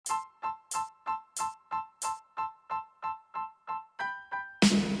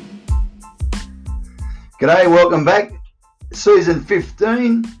G'day, welcome back. Season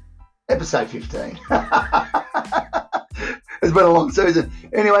 15, episode 15. It's been a long season.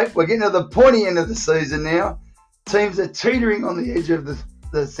 Anyway, we're getting to the pointy end of the season now. Teams are teetering on the edge of the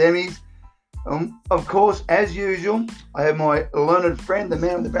semis. Of course, as usual, I have my learned friend, the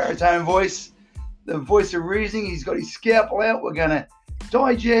man with the baritone voice, the voice of reasoning. He's got his scalpel out. We're going to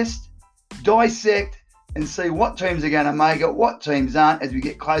digest, dissect, and see what teams are going to make it, what teams aren't as we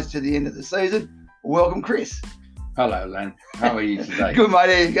get close to the end of the season. Welcome, Chris. Hello, Len. How are you today? Good, mate.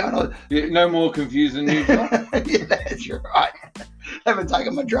 How you going? No more confused than usual? Yeah, that's right. Haven't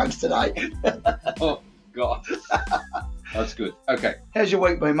taken my drugs today. Oh, God. That's good. Okay. How's your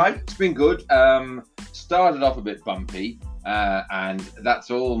week been, mate? It's been good. Started off a bit bumpy, and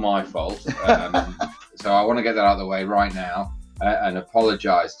that's all my fault. So I want to get that out of the way right now and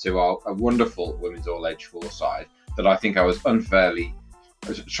apologise to our wonderful women's all-age four side that I think I was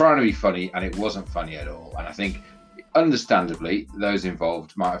trying to be funny, and it wasn't funny at all. And I think, understandably, those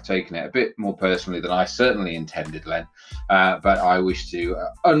involved might have taken it a bit more personally than I certainly intended, Len. But I wish to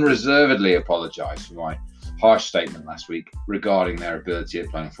unreservedly apologise for my harsh statement last week regarding their ability at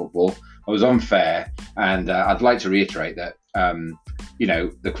playing football. I was unfair, and I'd like to reiterate that,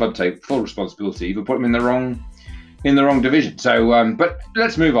 the club take full responsibility for putting them in the wrong division. So, but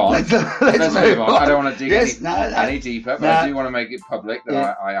let's move on. Let's move on. I don't want to dig any deeper, but I do want to make it public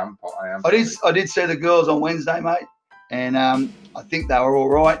that I am. I did see the girls on Wednesday, mate, and I think they were all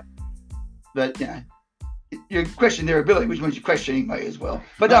right. But you question their ability, which means you're questioning me as well.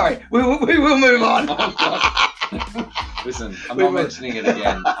 But don't worry, we will move on. Listen, I'm not mentioning it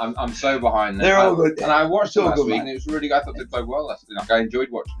again. I'm so behind them. They're all good. And I watched it last week, and it was really. I thought they played well last week. Like, I enjoyed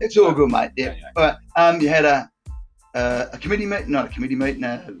watching it. It's all good, mate. Yeah. All right. You had a committee meeting, not a committee meeting,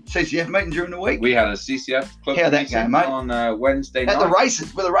 a CCF meeting during the week. We had a CCF club meeting mate? On Wednesday night. At the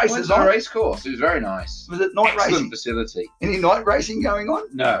races, were the races on? The race course. It was very nice. Was it night Excellent racing? Facility. Any night racing going on?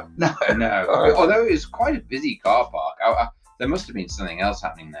 No. Right. Although it was quite a busy car park. There must have been something else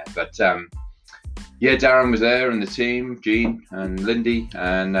happening there. But Darren was there and the team, Jean and Lindy,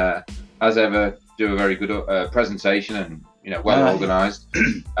 and as ever, do a very good presentation and well organised.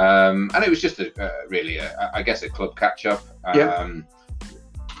 And it was just really a club catch up.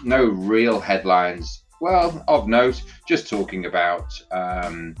 No real headlines. Well, of note, just talking about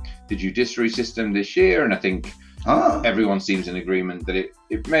the judiciary system this year, and I think everyone seems in agreement that it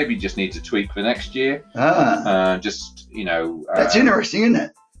maybe just needs a tweak for next year. That's interesting, isn't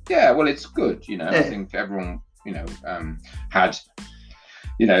it? Yeah, well, it's good. I think everyone, had,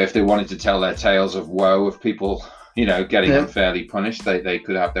 if they wanted to tell their tales of woe of people, getting unfairly punished, they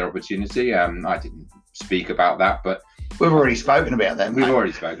could have their opportunity. I didn't speak about that, but we've already spoken about that.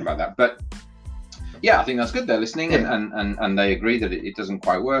 But I think that's good. They're listening, and they agree that it doesn't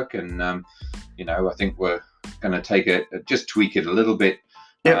quite work. And I think we're going to take just tweak it a little bit.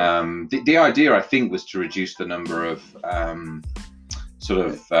 The idea, I think, was to reduce the number of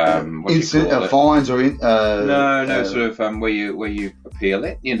fines or where you appeal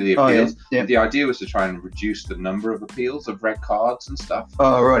it, the appeals. The idea was to try and reduce the number of appeals of red cards and stuff.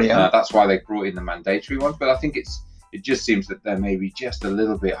 That's why they brought in the mandatory ones, but I think it just seems that they're maybe just a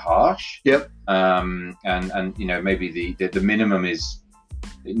little bit harsh. And maybe the minimum it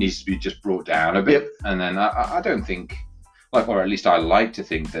needs to be just brought down a bit. And then I don't think, or at least I like to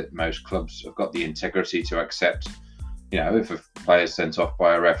think, that most clubs have got the integrity to accept, if a player's sent off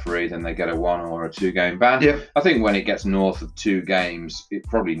by a referee, then they get a 1 or a 2 game ban. I think when it gets north of 2 games, it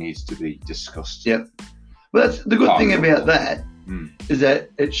probably needs to be discussed. Well, that's the good thing about that is that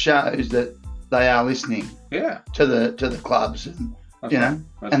it shows that they are listening. To the clubs and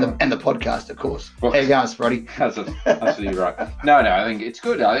the podcast, of course. Well, there you go, Sprotty. That's absolutely right. No, I think it's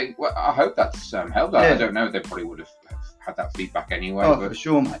good. I hope that's helped. I don't know. They probably would have had that feedback anyway. But for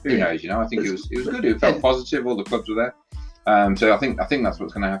sure, mate. Who knows? I think it was good. It felt positive. All the clubs were there. So I think that's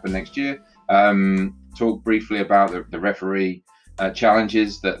what's going to happen next year. Talk briefly about the referee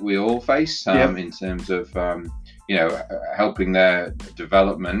challenges that we all face in terms of helping their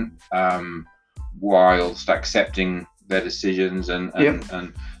development whilst accepting their decisions and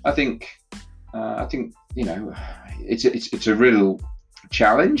I think it's a real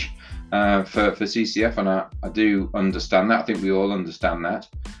challenge for CCF, and I do understand that. I think we all understand that.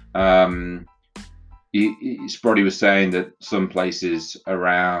 Sprotty was saying that some places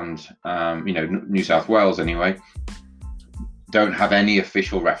around New South Wales anyway don't have any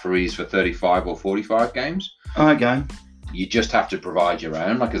official referees for 35 or 45 games. Okay. You just have to provide your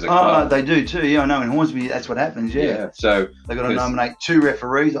own, like as a club. They do too. Yeah, I know. In Hornsby, that's what happens. Yeah. So they've got to nominate 2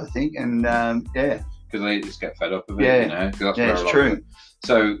 referees, I think, and because they just get fed up of it. Yeah. You know, 'cause that's Yeah, where it's a lot true. of it.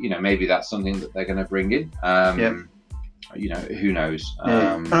 So maybe that's something that they're going to bring in. Who knows?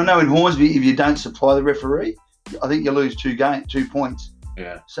 Yeah. And I know in Hornsby, if you don't supply the referee, I think you lose 2 points.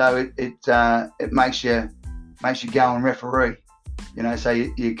 Yeah. So it makes you go and referee. So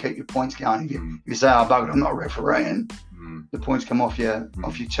you keep your points going. If you say, "Oh, bugger, I'm not refereeing," the points come off your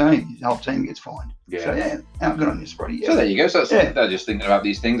team. The whole team gets fined. Yeah. So how good on you, Sprotty. Yeah. So there you go. So they're just thinking about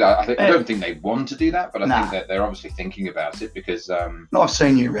these things. I don't think they want to do that, but I think that they're obviously thinking about it because. I've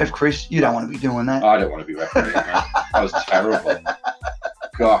seen you ref, Chris. You don't want to be doing that. I don't want to be refereeing. That was terrible.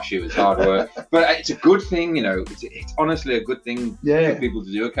 Gosh, it was hard work, but it's a good thing. It's honestly a good thing for people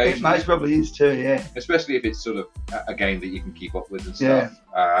to do occasionally. It most probably is too. Yeah. Especially if it's sort of a game that you can keep up with and stuff,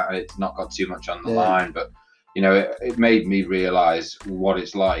 and it's not got too much on the line. But it made me realise what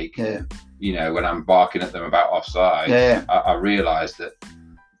it's like. Yeah. When I'm barking at them about offside, I realised that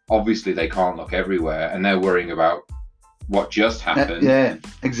obviously they can't look everywhere, and they're worrying about what just happened. Yeah,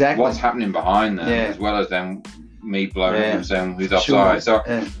 exactly. What's happening behind them, as well as them. Me blowing them saying who's offside. So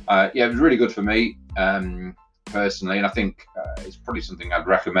it was really good for me personally, and I think it's probably something I'd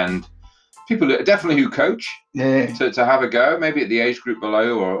recommend people definitely who coach to have a go, maybe at the age group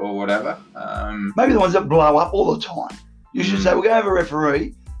below or whatever. Maybe the ones that blow up all the time. You should say, we're going to have a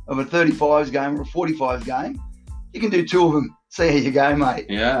referee of a 35s game or a 45s game. You can do 2 of them. See how you go, mate.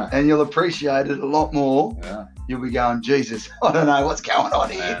 Yeah. And you'll appreciate it a lot more. Yeah. You'll be going, Jesus, I don't know what's going on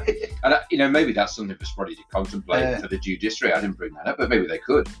here. And maybe that's something for Sprotty to contemplate for the judiciary. I didn't bring that up, but maybe they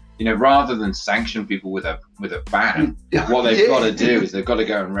could. Rather than sanction people with a ban, what they've got to do is they've got to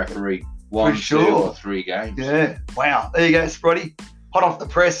go and referee 1, 2, or 3 games. Yeah. Wow. There you go, Sprotty. Hot off the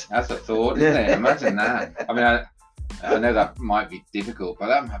press. That's a thought, isn't it? Imagine that. I mean, I know that might be difficult, but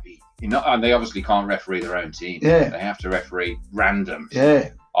that might be. And they obviously can't referee their own team. Yeah. They have to referee randoms. Yeah.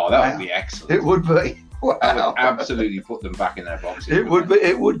 Oh, that would be excellent. It would be. Wow. That would absolutely put them back in their boxes. It would be.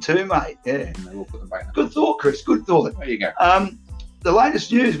 It would too, mate. Yeah. And they will put them back in Good thought, Chris. Good thought. There you go. The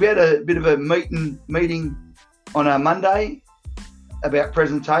latest news, we had a bit of a meeting on a Monday about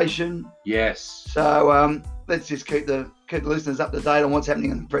presentation. Yes. So let's just keep the listeners up to date on what's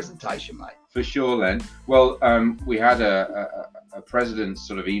happening in the presentation, mate. For sure, Len. Well, we had a president's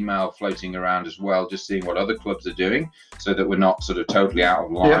sort of email floating around as well, just seeing what other clubs are doing so that we're not sort of totally out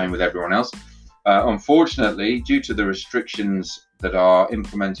of line with everyone else. Unfortunately, due to the restrictions that are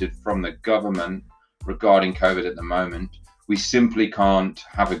implemented from the government regarding COVID at the moment, we simply can't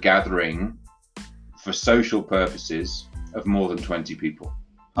have a gathering for social purposes of more than 20 people.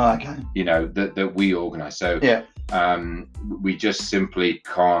 Oh, okay. That we organise. So we just simply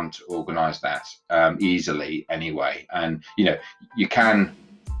can't organise that easily anyway. And you can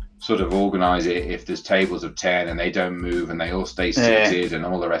sort of organise it if there's tables of 10 and they don't move and they all stay seated and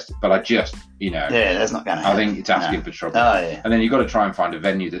all the rest. But I just that's not going to happen. I think it's asking for trouble. Oh, yeah. And then you've got to try and find a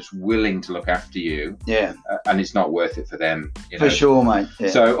venue that's willing to look after you. Yeah. And it's not worth it for them. For sure, mate. Yeah.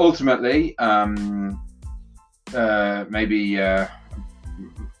 So ultimately, maybe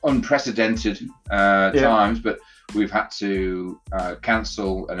unprecedented times, but we've had to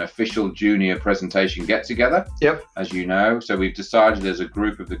cancel an official junior presentation get-together, as you know. So we've decided as a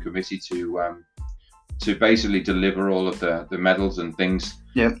group of the committee to basically deliver all of the medals and things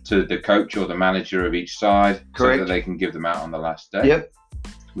to the coach or the manager of each side. Correct. So that they can give them out on the last day.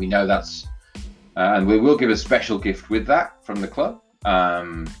 We know that's... and we will give a special gift with that from the club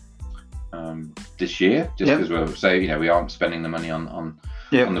this year, just because we'll say, we aren't spending the money on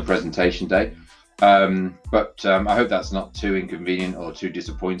the presentation day. But I hope that's not too inconvenient or too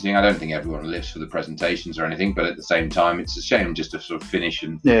disappointing. I don't think everyone lives for the presentations or anything, but at the same time, it's a shame just to sort of finish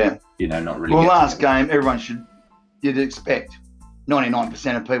and not really. Well, last game, everyone you'd expect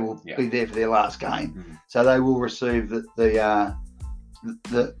 99% of people be there for their last game, so they will receive the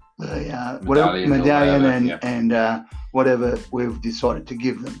medallion and whatever we've decided to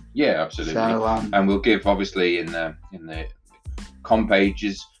give them. Yeah, absolutely. So, and we'll give obviously in the com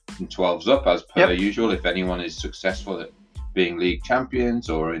pages from 12s up as per usual. If anyone is successful at being league champions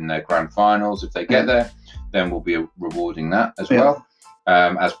or in their grand finals, if they get there, then we'll be rewarding that as well,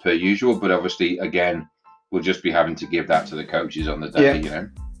 as per usual. But obviously, again, we'll just be having to give that to the coaches on the day.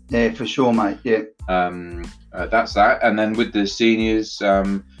 Yeah, for sure, mate. Yeah. That's that. And then with the seniors,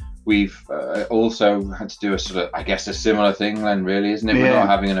 we've also had to do a sort of, I guess, a similar thing then, really, isn't it? We're not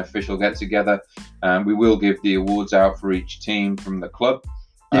having an official get-together. We will give the awards out for each team from the club,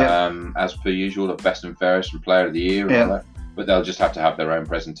 as per usual, of best and fairest and player of the year and all that. But they'll just have to have their own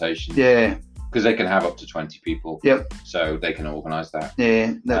presentation. Yeah. Because they can have up to 20 people. So they can organise that.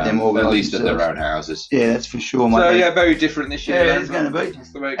 Yeah, let them organise at least themselves. at their own houses. Yeah, that's for sure, mate. So, very different this year. Yeah, it's going to be.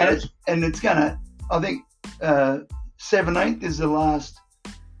 That's the way it goes. And it's going to, I think 17th is the last.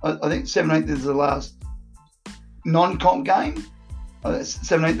 I think 17th is the last non-comp game.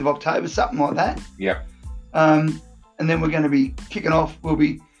 17th of October, something like that. Yep. And then we're going to be kicking off. We'll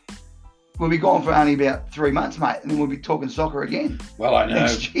be gone for only about 3 months, mate, and then we'll be talking soccer again. Well, I know.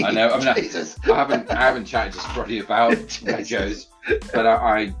 I know. I mean, Jesus. I haven't chatted to Sprotty about where it goes, but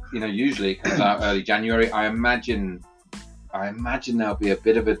I usually it comes out early January. I imagine there'll be a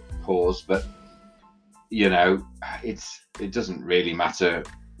bit of a pause, but it doesn't really matter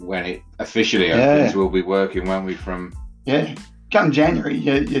when it officially opens. We'll be working, won't we? From come January,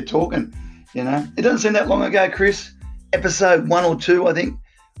 you're talking. It doesn't seem that long ago, Chris. Episode 1 or 2, I think.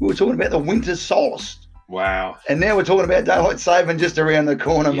 We were talking about the winter solstice. Wow. And now we're talking about daylight saving just around the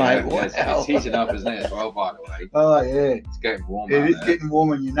corner, mate. Wow. It's heating up, isn't it, as well, by the way? Oh, yeah. It's getting warm. It is getting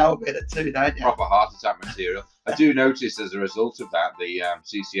warm, and you know about it too, don't you? Proper heart attack material. I do notice as a result of that, the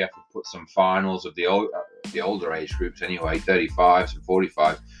CCF have put some finals of the older age groups anyway, 35s and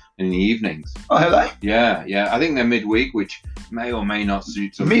 45s, in the evenings. Oh, have they? Yeah. I think they're midweek, which may or may not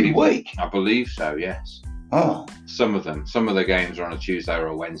suit some people. Midweek? I believe so, yes. Oh. Some of them. Some of the games are on a Tuesday or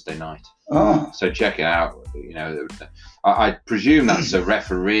a Wednesday night. Oh. So check it out. I presume that's a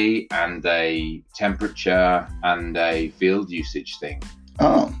referee and a temperature and a field usage thing.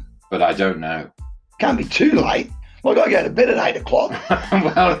 Oh. But I don't know. Can't be too late. Like, I go to bed at 8 o'clock.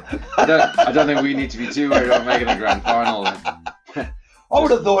 Well, I don't think we need to be too worried about making a grand final. I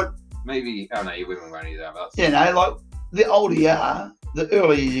would have thought... Maybe... Oh, no, your women won't either. But like, the older you are, the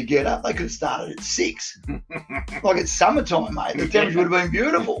earlier you get up. They could have started at 6. Like, it's summertime, mate. The temperature would have been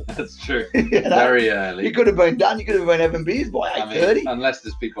beautiful. That's true. Very early. You could have been done. You could have been having beers by 8:30. Unless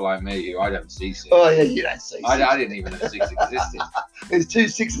there's people like me who I don't see 6. Oh, yeah, you don't see 6. I didn't even know 6 existed. There's 2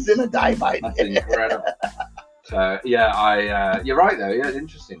 6s in a day, mate. That's incredible. So, you're right, though. Yeah, it's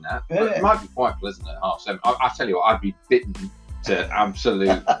interesting, that. Yeah. But it might be quite pleasant at 7:30. I tell you what, I'd be bitten to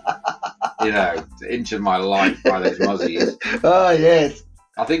absolute, the inch of my life by those muzzies. Oh, yes.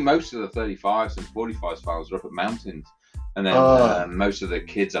 I think most of the 35s and 45s files are up at Mountains. And then most of the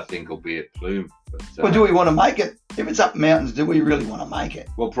kids, I think, will be at Plume. But, well, do we want to make it? If it's up Mountains, do we really want to make it?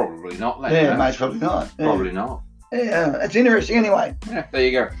 Well, probably not. Mate, probably not. Yeah. Probably not. Yeah, it's interesting anyway. Yeah, there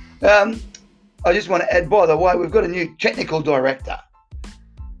you go. I just want to add, by the way, we've got a new technical director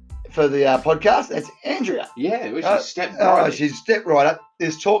for the podcast. That's Andrea. Yeah, well, she's stepped right up. She's stepped right up.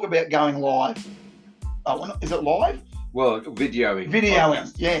 There's talk about going live. Oh, is it live? Well, videoing.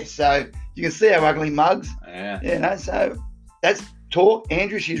 Videoing, yeah. So you can see our ugly mugs. Yeah. So that's talk.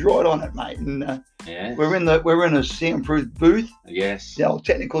 Andrea, she's right on it, mate. And we're in a soundproof booth. Yes. The old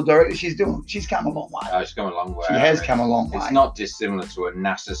technical director, she's come a long way. Oh, she's come a long way. She has come a long way. It's not dissimilar to a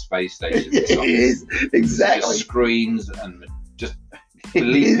NASA space station. It is, exactly. Just screens and just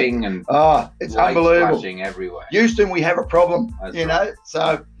bleeping and it's lights unbelievable. Flashing everywhere. Houston, we have a problem. That's you know.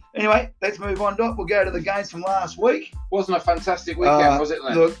 So anyway, let's move on, Doc. We'll go to the games from last week. Wasn't a fantastic weekend, was it,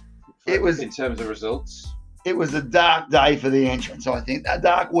 Len? Look, it was. In terms of results, it was a dark day for the entrance. I think a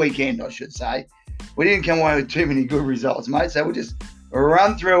dark weekend, I should say. We didn't come away with too many good results, mate. So we'll just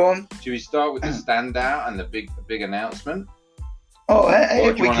run through them. Should we start with the standout and the big announcement? Oh, or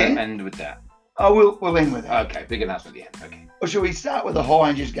if do we you want can. to end with that? Oh, we'll end with that. Okay, big announcement at the end. Okay. Or should we start with a high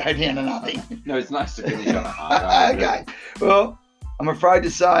and just go down to nothing? No, it's nice to finish on a high. Okay. Well, I'm afraid to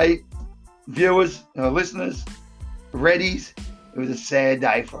say, viewers, listeners, Reddies, it was a sad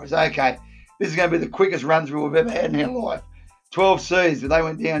day for us. Okay, this is going to be the quickest run through we've ever had in our life. 12 C's, but they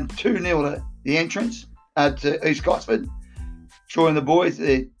went down 2-0 to the entrance to East Gosford. Troy and the boys,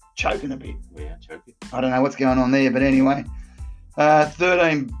 they're choking a bit. We are choking. I don't know what's going on there, but anyway.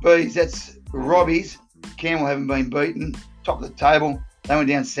 13 B's, that's Robbie's. Camel haven't been beaten. Top of the table, they went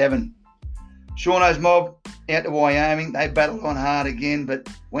down 7. Shauno's Mob out to Wyoming. They battled on hard again, but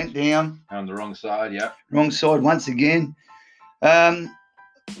went down. On the wrong side, yeah. Wrong side once again.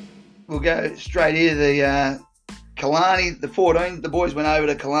 We'll go straight here. The Killarney, the 14, the boys went over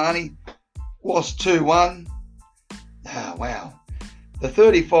to Killarney. Lost 2-1. Oh, wow. The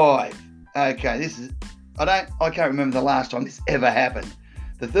 35. Okay, this is... I can't remember the last time this ever happened.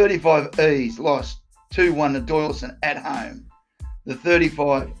 The 35 E's lost 2-1 to Doyleson at home. The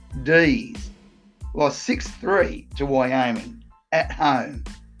 35 D's lost 6-3 to Wyoming at home.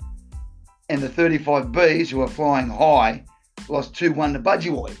 And the 35 B's, who are flying high, lost 2-1 to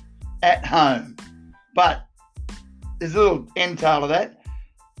Budgewoi at home. But there's a little end tail of that.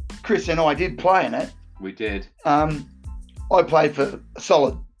 Chris and I did play in it. We did. I played for a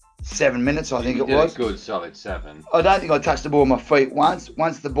solid 7 minutes, I think it was. A good solid 7. I don't think I touched the ball with my feet once.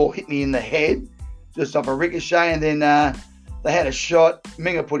 Once the ball hit me in the head, just off a ricochet, and then They had a shot.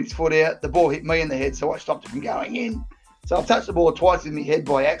 Minga put his foot out. The ball hit me in the head, so I stopped it from going in. So I've touched the ball twice in my head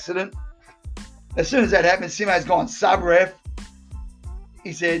by accident. As soon as that happened, Simo's gone sub-ref.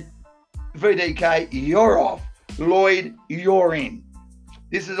 He said, VDK, you're off. Lloyd, you're in.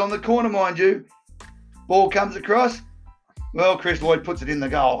 This is on the corner, mind you. Ball comes across. Well, Chris Lloyd puts it in the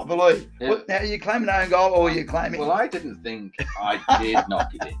goal, I believe. Yeah. Now, are you claiming own goal or are you claiming... Well, I didn't think I did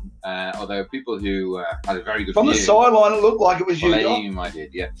knock it in. Although people who had a very good From view. the sideline, it looked like it was you. Claim I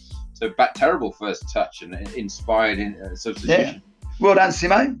did, yeah. So, terrible first touch and inspired in substitution. Yeah. Well done,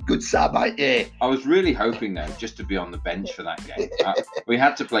 Simo. Good sub, mate. Yeah. I was really hoping, though, just to be on the bench for that game. We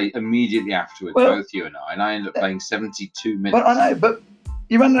had to play immediately afterwards, Well, both you and I ended up playing 72 minutes. But I know, but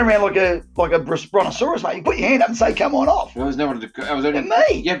you're running around like a brontosaurus, mate. You put your hand up and say, come on off. There was no one to... I was only... And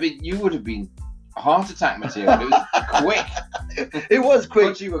me. Yeah, but you would have been heart attack material. It was quick. It was quick.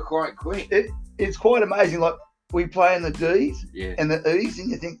 But you were quite quick. It's quite amazing. Like, we play in the D's Yeah. and the E's,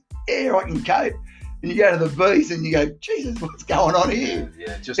 and you think, yeah, I can cope. And you go to the B's and you go, Jesus, what's going on here?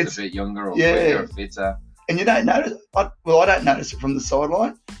 Yeah, just It's- a bit younger or yeah. quicker or fitter. And you don't notice. I don't notice it from the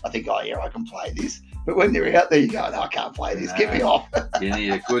sideline. I think, oh, yeah, I can play this. But when they're out there, you go, no, I can't play this. Get me off. You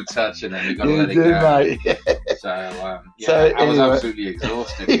need a good touch and then you've got to You let it do, go. mate. So, yeah, So, I was anyway. absolutely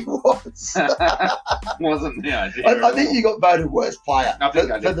exhausted. It was. Wasn't the idea. I think you got voted worst player I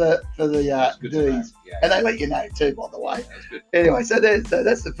think I for did. the That's good to know. D's. Yeah, And they let you know too, by the way. that's good. Anyway, so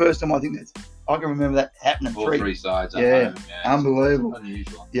that's the first time I think I can remember that happening. All three sides at Yeah. home. Yeah, Unbelievable.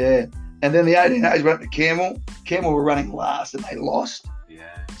 unusual. Yeah. And then the 18As went to Camel. Camel were running last and they lost. Yeah.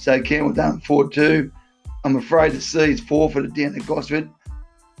 So Camel done 4-2. I'm afraid the C's forfeited down to Gosford.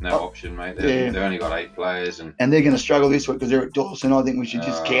 No option, mate. They've only got 8 players and And they're going to struggle this week because they're at Dawson. I think we should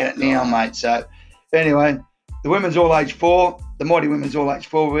just Oh, can it now, God. mate. So anyway, the women's all age 4, the mighty women's all age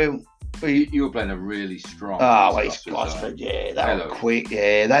 4. you were playing a really strong. East Gosford, yeah, they were Hello. quick.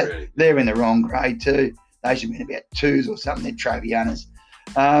 Yeah, Really. they're in the wrong grade too. They should have been about 2s or something. They're trophy hunters.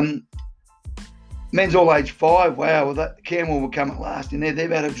 Men's all age 5. Wow, well, that Camel will come at last in there. They've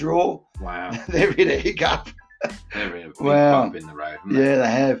had a draw. Wow. They've hit a hiccup. They're in a big Wow. bump in the road. haven't they? Yeah, they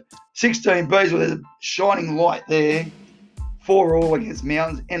have. 16 Bs, well, there's a shining light there. 4 all against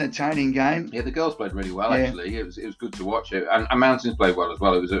Mountains. Entertaining game. Yeah, the girls played really well, Yeah. actually. It was good to watch it. And Mountains played well as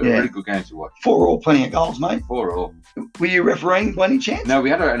well. It was a Yeah. really good game to watch. 4 all, plenty of goals, mate. 4 all. Were you refereeing by any chance? No, we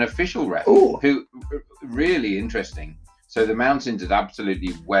had an official ref Ooh. who, really interesting. So the Mountains would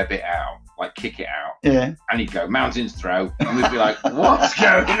absolutely web it out, like kick it out. Yeah. And he'd go, Mountains throw. And we'd be like, what's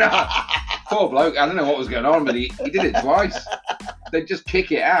going on? Poor bloke. I don't know what was going on, but he did it twice. They'd just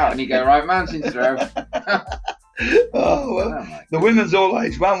kick it out and he'd go, right, Mountains throw. Oh, well. Oh, my The women's all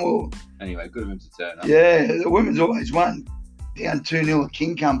age 1 will. Anyway, good of him to turn up. Yeah, the women's all age 1 down 2-0 at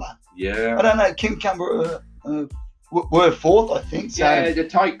Kincumber. Yeah. I don't know, Kincumber were 4th, I think. So Yeah, the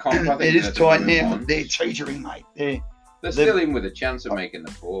tight comp. I think it is they're the tight women now. ones. They're teetering, mate. They're still in with a chance of making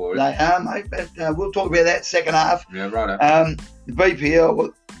the 4. They are, mate. But we'll talk about that second half. Yeah, right. The BPL, well,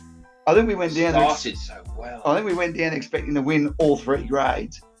 I think we went down. Started so well. I think we went down expecting to win all 3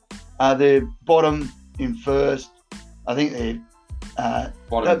 grades. They're bottom in first. I think they're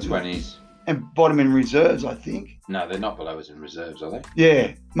Bottom 20s. and bottom in reserves, I think. No, they're not below us in reserves, are they?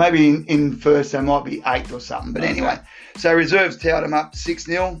 Yeah, maybe in first they might be 8th or something. But Okay. anyway, so reserves towed them up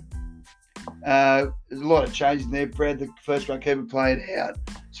 6-0. There's a lot of changes in there. Brad, the first row keeper, played out.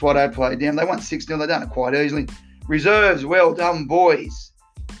 Swatto played down. They won 6-0. They done it quite easily. Reserves, well done, boys.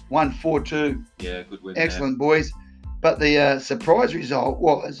 Won 4-2. Yeah, good win. Excellent, boys. But the surprise result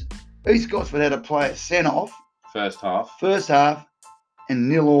was East Gosford had a player sent off There. First half. first half and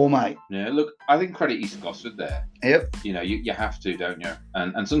 0-all, mate. Yeah, look, I think credit East Gosford there. Yep, You know, you have to, don't you?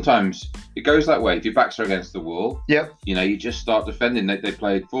 And sometimes it goes that way. If your backs are against the wall, yep, you know, you just start defending. They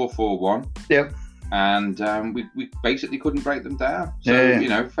played 4-4-1. yep. And we basically couldn't break them down. So, Yeah. you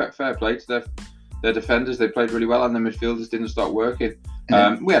know, fair play to their defenders. They played really well and the midfielders didn't start working.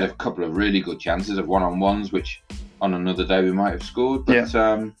 Yeah. We had a couple of really good chances of one-on-ones, which on another day we might have scored. But,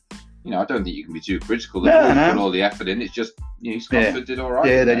 you know, I don't think you can be too critical. They put all the effort in. It's just, you know, East Gosford did all right.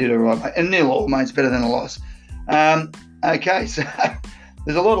 Yeah, they did all right, mate. And 0-all, mate, it's better than a loss. Okay, so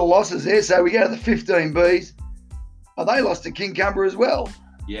there's a lot of losses there. So we go to the 15 Bs. Oh, they lost to Kincumber as well.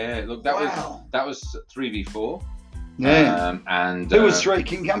 Yeah, look, that was 3v4. Yeah. And Who was 3?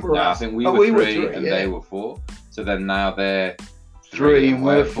 Kincumber? No, or I us? think we Oh, were 3 and yeah. they were 4. So then now they're 3 and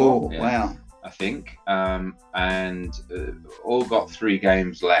we're 4. Yeah, Wow. I think. And all got 3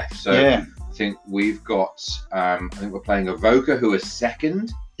 games left. So Yeah. I think we've got, I think we're playing Avoca, who are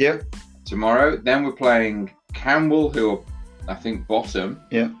second Yep. tomorrow. Then we're playing Campbell, who are, I think, bottom.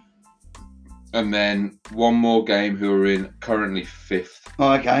 Yep. and then one more game who are in currently 5th.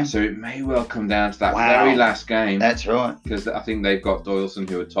 Oh, okay. So it may well come down to that Wow. very last game. That's right. Because I think they've got Doyleson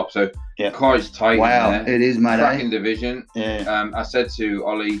who are top. So Yep. quite tight Wow, in there. it is, mate. Cracking division. Yeah. I said to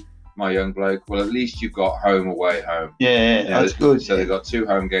Ollie, my young bloke, well, at least you've got home, away, home. Yeah, that's good. So they've got 2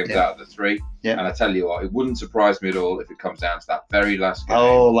 home games out of the 3. Yeah. And I tell you what, it wouldn't surprise me at all if it comes down to that very last game.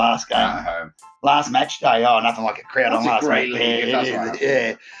 Oh, last game. At home. Last match day. Oh, nothing like a crowd on last great night. league, Yeah, that's it right. is.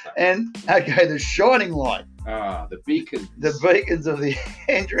 Yeah. And, okay, the shining light. The Beacons. The Beacons of the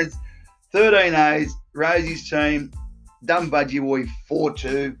entrance. 13 A's, Rosie's team, done Budgie Boy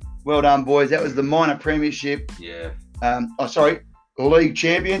 4-2. Well done, boys. That was the minor premiership. Yeah. League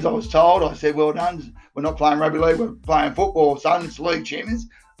champions, I was told. I said, well done. We're not playing rugby league, we're playing football, son. It's league champions.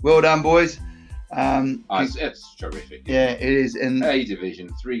 Well done, boys. It's terrific. Yeah, it is. And A division,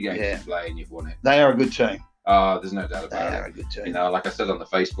 3 games to play, and you've won it. they are a good team. There's no doubt They about are it. a good team. You know, like I said on the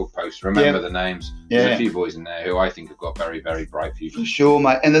Facebook post, remember the names. There's a few boys in there who I think have got very, very bright futures. For sure,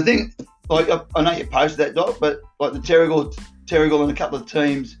 mate. And the thing, like, I know you posted that, Doc, but like the Terrigal and a couple of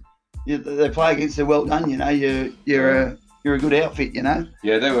teams, they play against the well done. You know, you're a good outfit. You know.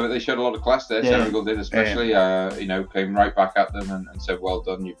 Yeah, they showed a lot of class there. Terrigal did, especially. You know, came right back at them and said, "Well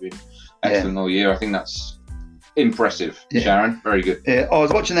done, you've been excellent all year." I think that's impressive, Sharon. Very good. Yeah, I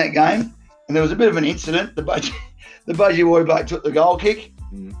was watching that game, and there was a bit of an incident. The Budgie Boy bloke took the goal kick,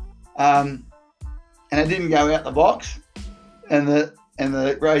 and it didn't go out the box, and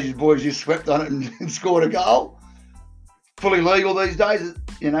the Rangers boys just swept on it and scored a goal. Fully legal these days,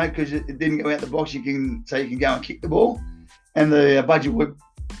 you know, because it didn't go out the box. You can go and kick the ball, and the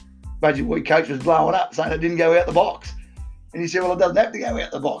Budgie Boy coach was blowing up saying it didn't go out the box, and he said, "Well, it doesn't have to go out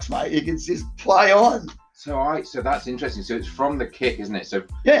the box, mate. You can just play on." So that's interesting. So it's from the kick, isn't it? So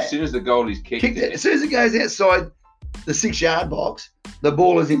Yeah. as soon as the goalie's kicked it, as soon as it goes outside the 6-yard box, the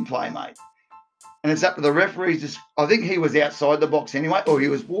ball is in play, mate. And it's up to the referees. I think he was outside the box anyway, or he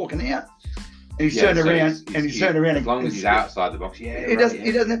was walking out. And he's turned around. As long as he's outside the box, he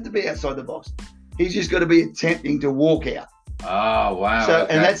doesn't have to be outside the box. He's just got to be attempting to walk out. Oh wow! So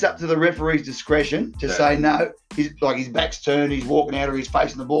and that's up to the referee's discretion to say no. He's like his back's turned, he's walking out, or he's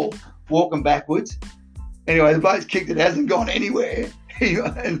facing the ball, walking backwards. Anyway, the bloke's kicked it, hasn't gone anywhere.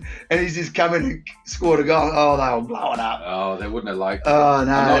 And he's just come in and scored a goal. Oh, they were blowing up. Oh, they wouldn't have liked it. Oh,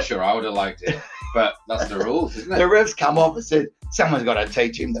 no. I'm not sure I would have liked it, but that's the rules, isn't it? The refs come off and said, someone's got to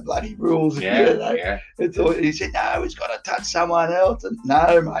teach him the bloody rules. Yeah. It's all, he said, no, he's got to touch someone else. And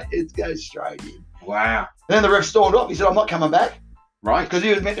no, mate, it goes straight in. Wow. And then the ref stormed off. He said, I'm not coming back. Right. Because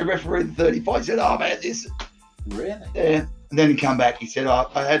he was meant to referee the 35. He said, oh, man, this. Really? Yeah. And then he come back. He said, I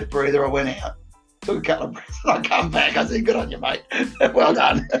had a breather. I went out. Took a couple of breaths and I come back. I said, good on you, mate. Well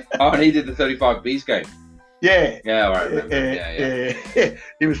done. Oh, and he did the 35Bs game. Yeah. Yeah, all right. Yeah.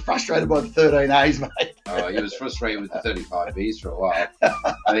 He was frustrated by the 13 A's, mate. Oh, he was frustrated with the 35Bs for a while.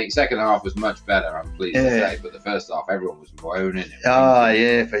 I think second half was much better, I'm pleased to say, but the first half, everyone was moaning. Oh,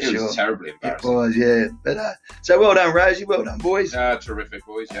 yeah, for sure. It sure. was terribly embarrassing. It was, yeah. But so well done, Rosie. Well done, boys. Terrific,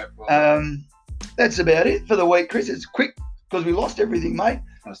 boys. Yeah. Well that's about it for the week, Chris. It's quick because we lost everything, mate.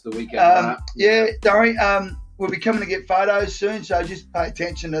 That's the weekend. Yeah, Durry. We'll be coming to get photos soon, so just pay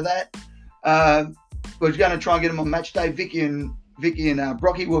attention to that. We're going to try and get them on match day. Vicky and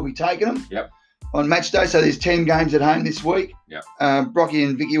Brocky will be taking them. Yep. On match day, so there's 10 games at home this week. Yep. Brocky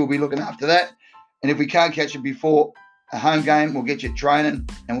and Vicky will be looking after that. And if we can't catch it before a home game, we'll get you training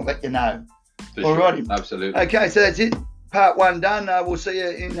and we'll let you know. All righty. Absolutely. Okay, so that's it. Part 1 done. We'll see you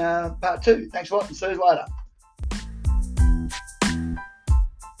in part 2. Thanks a lot and see you later.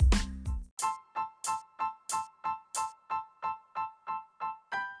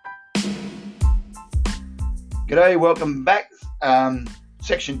 G'day, welcome back.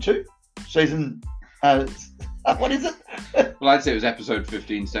 Section 2, season, what is it? Well, I'd say it was episode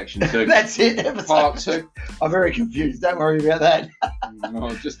 15, section 2. That's it, episode Part 2. I'm very confused, don't worry about that. No,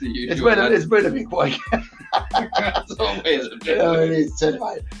 just the usual. It's been a big week. It's always a big week. It week. is,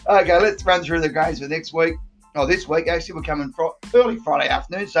 anyway. Okay, let's run through the games for next week. Oh, this week, actually, we're coming early Friday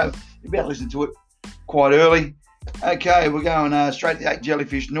afternoon, so you'll be able to listen to it quite early. Okay, we're going straight to 8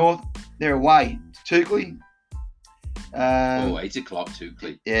 Jellyfish North. They're away to Tukley. 8 o'clock,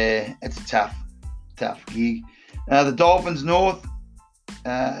 Tukley. Yeah, it's a tough gig. The Dolphins North,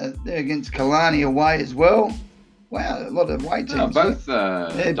 they're against Killarney away as well. Wow, a lot of away teams. Both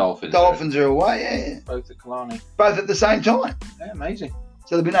Dolphins are away, yeah. Both at Killarney. Both at the same time. Yeah, amazing.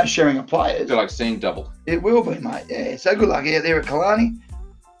 So there'll be no sharing of players. I feel like seeing double. It will be, mate, yeah. So good luck out there at Killarney.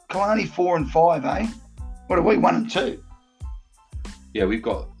 Killarney 4 and 5, eh? What are we, 1 and 2? Yeah, we've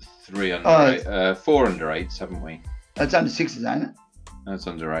got 4 under 8s, haven't we? It's under 6s, ain't it? That's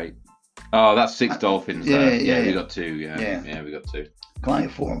under 8. Oh, that's 6 Dolphins. Yeah. We got 2. Yeah. Yeah, we got 2. Playing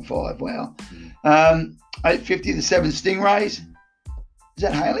 4 and 5. Wow. 850 the 7 Stingrays. Is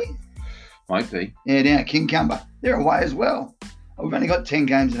that Haley? Might be. Yeah, down at Kincumber. They're away as well. We've only got 10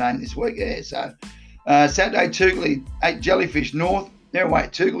 games at home this week. Yeah, so Saturday, Tougley, 8 Jellyfish North. They're away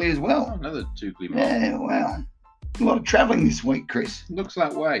at Tougley as well. Oh, another Tougley mark. Yeah, wow. A lot of travelling this week, Chris. Looks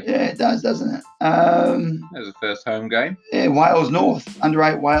that way. Yeah, it does, doesn't it? There's the first home game. Yeah, Wales North. Under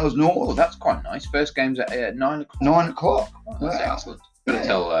 8 Wales North. Oh, that's quite nice. First game's at 9 o'clock. 9 o'clock. Oh, that's Wow. excellent. Better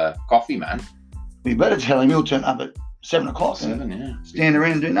tell Coffee Man. We better tell him he'll turn up at 7 o'clock. 7, yeah. Stand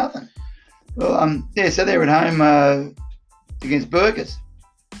around and do nothing. Well, so they're at home against Burkers.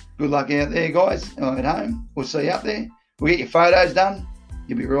 Good luck out there, guys. At home. We'll see you up there. We'll get your photos done.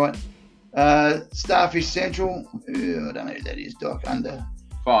 You'll be right. Starfish Central. I don't know who that is, Doc. Under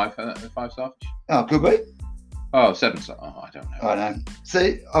 5 Starfish. Oh, could be. Oh, 7 Starfish. Oh, I don't know. I don't.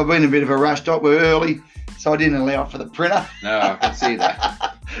 See, I've been a bit of a rush, Doc. We're early, so I didn't allow for the printer. No, I can see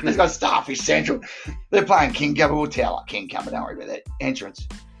that. It's got Starfish Central. They're playing Kincumber. We'll tell like Kincumber. Don't worry about that entrance.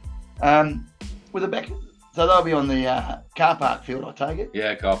 With the back, so they'll be on the car park field. I take it.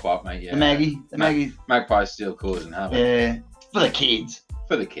 Yeah, car park, mate. Yeah. The Maggie. Magpies still causing havoc. Yeah, for the kids.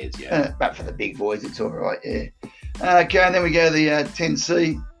 For the kids, yeah. But for the big boys, it's all right. Yeah. Okay, and then we go to the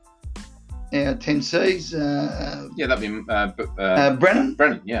 10C. 10Cs. Yeah, that'd be Brennan.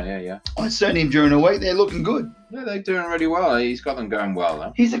 Brennan. Yeah. I seen him during the week. They're looking good. Yeah, they're doing really well. He's got them going well,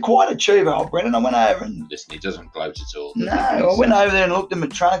 though. He's a quiet achiever, old Brennan. I went over and... Listen, he doesn't gloat at all. No, I went over there and looked at him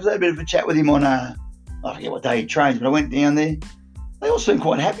at trains. I had a bit of a chat with him on, I forget what day he trains, but I went down there. They all seem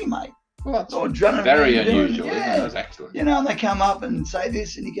quite happy, mate. Well, that's Oh, very unusual, yeah. isn't it? That's excellent. You know, and they come up and say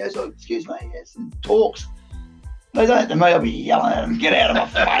this, and he goes, "Oh, excuse me," yes, and talks. They don't to me, I'll be yelling at them, "Get out of my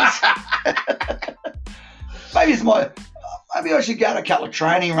face!" Maybe I should go to a couple of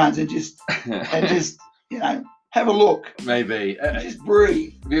training runs and just have a look. Maybe. Just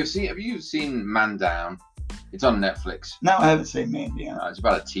breathe. Have you seen Man Down? It's on Netflix. No, I haven't seen Man Down. It's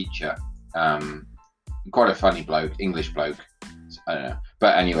about a teacher. Quite a funny bloke, English bloke. I don't know.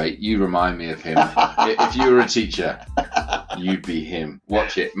 But anyway, you remind me of him. If you were a teacher, you'd be him.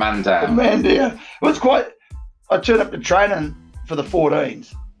 Watch it. Man Down. Man Down. Well, it's quite... I turned up to training for the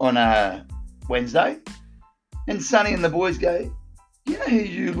 14s on Wednesday, and Sonny and the boys go, "You know who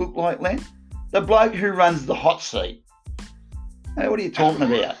you look like, Len? The bloke who runs the hot seat." Hey, what are you talking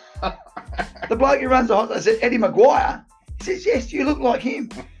about? The bloke who runs the hot seat. I said, "Eddie Maguire." He says, "Yes, you look like him."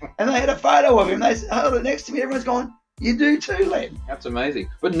 And they had a photo of him. They held it next to me. Everyone's gone, "You do too, Len." That's amazing.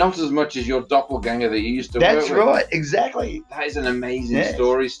 But not as much as your doppelganger that you used to work with. That's right, exactly. That is an amazing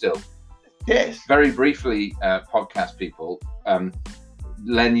story still. Yes. Very briefly, podcast people,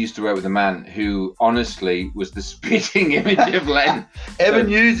 Len used to work with a man who honestly was the spitting image of Len. Evan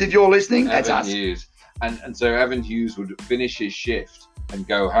Hughes, if you're listening, that's Evan us. Hughes. And so Evan Hughes would finish his shift and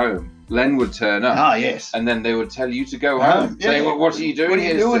go home. Len would turn up. Oh, yes. And then they would tell you to go home. Yeah, saying, "Well, what are you doing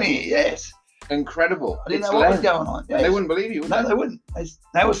here?" What are you doing here? Yes. Incredible. I didn't know what was going on. Yes. They wouldn't believe you, would No, they wouldn't.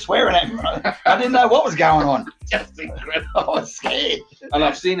 They were swearing at me. I didn't know what was going on. Just incredible. I was scared. And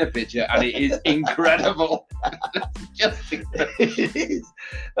I've seen a picture, and it is incredible. Just incredible. It is.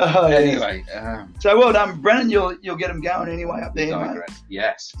 Oh, yes. Anyway. So well done, Brennan. You'll get them going anyway up there, mate.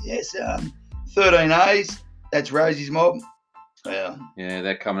 Yes. Yes. 13As. That's Rosie's mob. Well, yeah,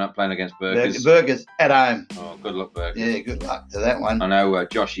 they're coming up playing against Burgers. Burgers at home. Oh, good luck, Burgers. Yeah, good luck to that one. I know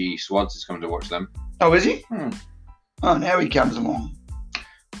Joshy Swads is coming to watch them. Oh, is he? Oh, now he comes along.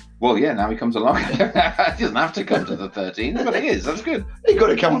 Well, yeah, now he comes along. He doesn't have to come to the 13th, but he is. That's good. He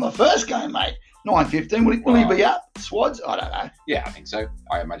could have come on the first game, mate. 9:15. Will he be up? Swads? I don't know. Yeah, I think so.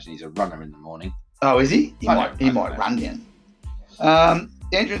 I imagine he's a runner in the morning. Oh, is he? He might know. run down.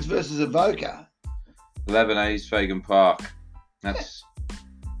 Entrance versus Avoca. 11As, Fagan Park. That's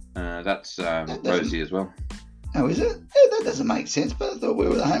Rosie as well. Oh, is it? Yeah, that doesn't make sense, but I thought we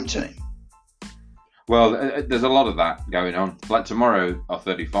were the home team. Well, there's a lot of that going on. Like tomorrow, our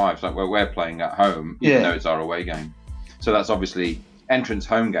 35, like we're playing at home, even though it's our away game. So that's obviously entrance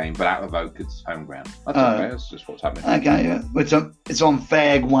home game, but out of Oakwood's home ground. That's okay. That's just what's happening. Okay, yeah. It's on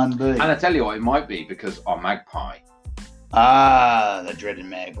Fag 1B. And I tell you what, it might be because our Magpie. Ah, the dreaded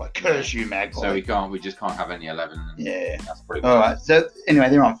Magpie. Curse you, Magpie. So we just can't have any 11. Yeah. That's pretty all right. So anyway,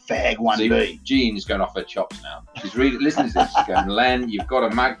 they're on Fag 1B. See, Jean's going off her chops now. She's listening to this. She's going, "Len, you've got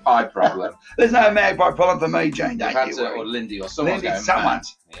a Magpie problem." There's no Magpie problem for me, Jane. Don't you worry. Or Lindy or someone. Someone.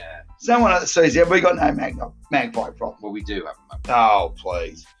 Yeah. Someone that sees it. We got no Magpie problem. Well, we do have a Magpie. Oh,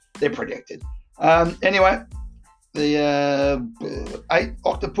 please. They're predicted. Anyway, the 8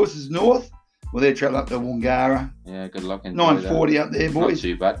 Octopuses North. Well, they're travelling up to Wangara. Yeah, good luck. 9:40 up there, boys. Not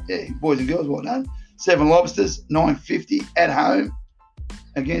too bad. Yeah, boys and girls, well done. Seven Lobsters, 9:50 at home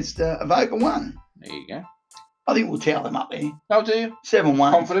against Avoca 1. There you go. I think we'll towel them up there. Oh, do you?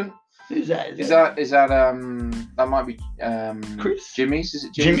 7-1. Confident? Who's that? Is that that might be Chris? Jimmy's? Is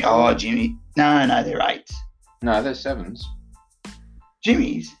it Jimmy's? Jimmy? Oh, Jimmy. No, they're 8s. No, they're 7s.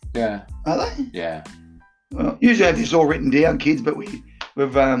 Jimmy's? Yeah. Are they? Yeah. Well, usually have this all written down, kids, but we've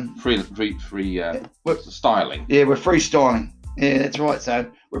free styling. Yeah, we're freestyling. Yeah, that's right. So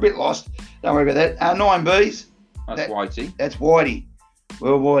we're a bit lost. Don't worry about that. 9Bs. That's Whitey. That's Whitey.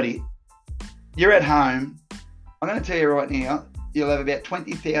 Well, Whitey, you're at home. I'm going to tell you right now, you'll have about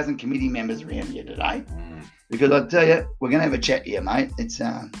 20,000 committee members around you today. Because I tell you, we're going to have a chat here, mate. It's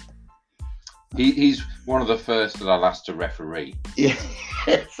he's one of the first that I'll ask to referee. Yeah,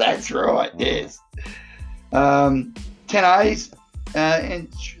 that's right. Yes. 10As. And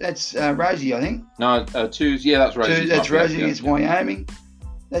that's Rosie, I think. No, 2s. Yeah, that's Rosie. That's Rosie against Wyoming.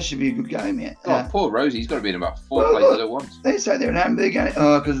 That should be a good game, yeah. Oh, poor Rosie. He's got to be in about 4 places at once. They say they're at home. They're going.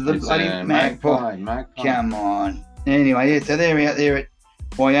 Oh, because of the bloody Magpie. Come on. Anyway, yeah. So they're out there at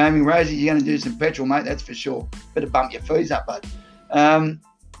Wyoming. Rosie, you're going to do some petrol, mate. That's for sure. Better bump your fees up, bud.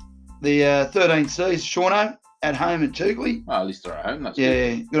 The 13Cs, Shauno at home at Toogley. Oh, at least they're at home. That's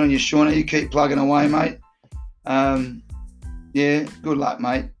good. Good on you, Shauno. You keep plugging away, mate. Yeah, good luck,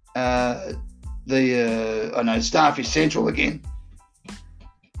 mate. I know Starfish Central again.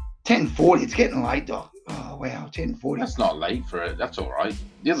 10:40. It's getting late, Doc. Oh wow, 10:40. That's not late for it. That's all right.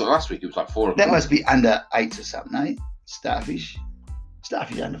 The other last week it was like 4 o'clock. That must be under 8s or something, eh? Starfish.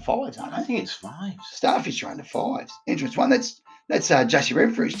 Starfish are under 5s, aren't they? I think it's 5s. Starfish are under 5s. Entrance 1. That's Jussie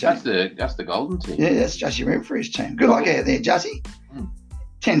Renfrew's team. That's the Golden team. Yeah, that's Jussie Renfrew's team. Good luck out there, Jussie.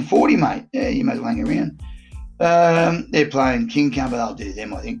 10:40, mate. Yeah, you might hang around. They're playing King Cumber. They'll do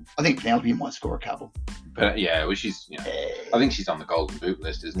them, I think. I think Penelope might score a couple. But yeah, well, she's. I think she's on the Golden Boot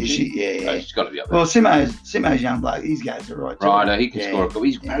list, isn't she? Yeah. She's got to be up there. Well, Simo's young bloke. These guys are right. Ryder, he can score a couple.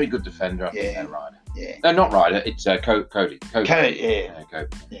 He's a very good defender. I think, Ryder. Yeah. No, not Ryder. It's Cody. Cody. Yeah. Cody.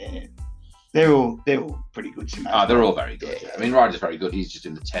 Yeah. They're all pretty good, Simo. Oh, they're all very good. Yeah. I mean, Ryder's very good. He's just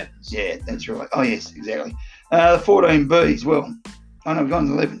in the 10s. Yeah, that's right. Oh yes, exactly. The 14Bs. Well, I know we've gone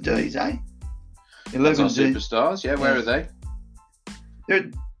to 11Ds, eh? 11 superstars. Yeah, where are they? They're at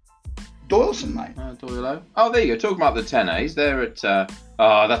Doyleson, mate. Doyle. Oh, there you go. Talking about the 10As, they're at.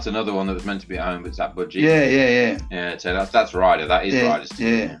 That's another one that was meant to be at home, but it's at Budgie. Yeah. Yeah, so that's Ryder. That is Ryder's team.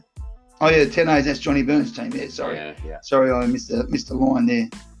 Yeah. Oh yeah, 10As. That's Johnny Burns' team. Yeah, sorry. Yeah. Sorry, I missed the line there.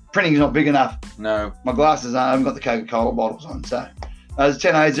 Printing's not big enough. No. My glasses I haven't got the Coca-Cola bottles on, so there's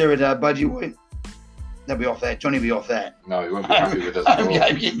 10As there at Budgie. They'll be off that. Johnny will be off that. No, he won't be happy with us at all.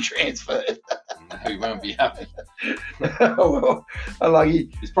 I'm getting transferred. No, he won't be happy. Oh, well,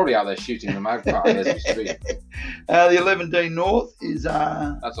 unlucky. He's probably out there shooting the Magpie as we speak. The 11D North is...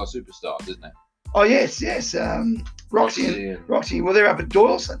 That's our superstars, isn't it? Oh, yes. Roxy. Well, they're up at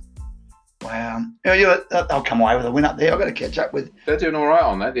Doyleson. Wow. They'll come away with a win up there. I've got to catch up with... They're doing all right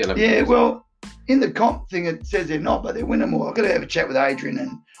on that, the 11D. Yeah, well, in the comp thing, it says they're not, but they're winning more. I've got to have a chat with Adrian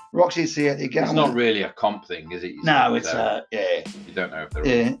and Roxy to see how they're going. It's not really a comp thing, is it? No, it's, You don't know if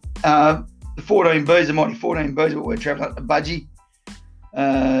they're all... The 14Bs, the mighty 14Bs, but we're travelling up to Budgie.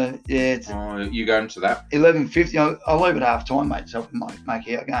 It's you going to that? 11:50. I'll leave at half time, mate, so I can make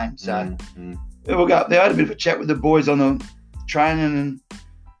our game. So we'll go up there. I had a bit of a chat with the boys on the training, and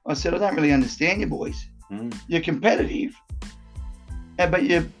I said, I don't really understand you boys. You're competitive, but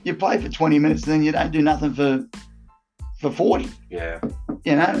you play for 20 minutes, and then you don't do nothing for 40. Yeah.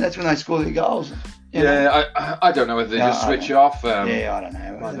 You know, that's when they score their goals. I don't know whether they just switch off. I don't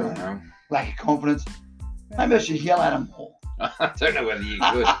know. I don't know. Lack of confidence. Maybe I should yell at them more. I don't know whether you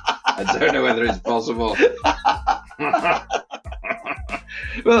could. I don't know whether it's possible.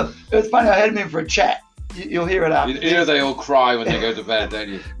 Well, it's funny. I had them in for a chat. You'll hear it after. You know they all cry when they go to bed, don't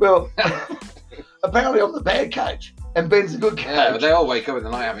you? Well, apparently I'm the bad coach, and Ben's a good coach. Yeah, but they all wake up in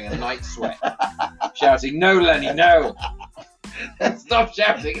the night having a night sweat, shouting, "No, Lenny, no! Stop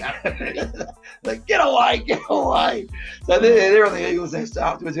shouting at me!" Like, get away. So they're on the Eagles nest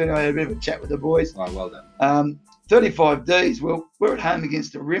afterwards. Anyway, I had a bit of a chat with the boys. Oh, well done. 35Ds. Well, we're at home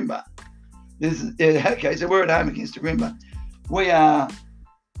against Arimba. So we're at home against Arimba. We are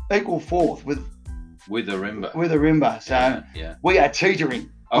equal fourth with Arimba. So we are teetering.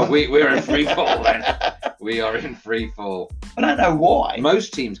 Oh, we're in free fall then. We are in free fall. I don't know why.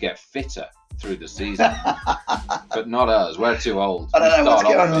 Most teams get fitter through the season, but not us. We're too old. I don't know what's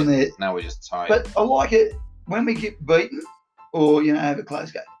going on there. Now we're just tired. But I like it when we get beaten or have a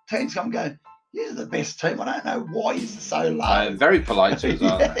close game. Teams come and go, You're the best team. I don't know why you're so low. Very polite to us,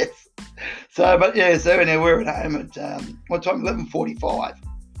 aren't they? Yes. So, but yeah, so anyway, we're at home at, what time? 11:45.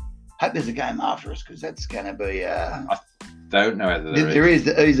 Hope there's a game after us because that's going to be... I don't know whether there is.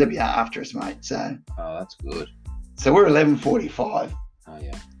 There is a bit after us, mate. So. Oh, that's good. So we're 11:45. Oh,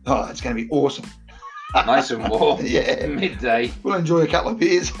 yeah. Oh, it's going to be awesome. Nice and warm. Yeah. Midday. We'll enjoy a couple of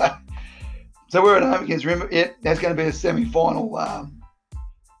beers. So we're at home against Rimmer. Yeah, that's going to be a semi-final.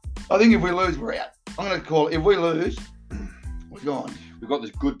 I think if we lose, we're out. I'm going to call it. If we lose, we're gone. We've got the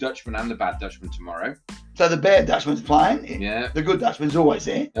good Dutchman and the bad Dutchman tomorrow. So the bad Dutchman's playing. Yeah. The good Dutchman's always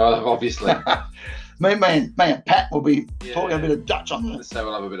there. Oh, obviously. me and Pat will be talking a bit of Dutch on the... So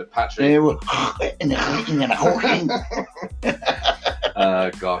we'll have a bit of Patrick. Yeah, we'll... Oh,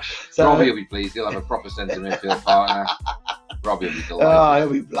 gosh. So, Robbie will be pleased. He'll have a proper centre midfield partner. Robbie will be delighted. Oh, he'll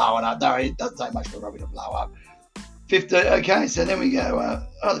be blowing up. No, it doesn't take much for Robbie to blow up. 15. Okay, so then we go.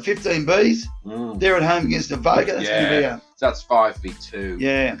 The 15Bs. They're at home against Avoca. That's going to be a. So that's 5v2.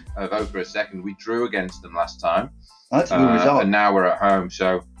 Yeah. Avoca a second. We drew against them last time. Oh, that's a good result. And now we're at home.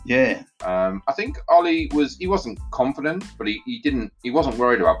 So yeah. I think Ollie wasn't confident, but he wasn't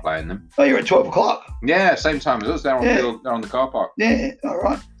worried about playing them. Oh, you're at 12 o'clock. Yeah, same time as us. They're on the car park. Yeah. All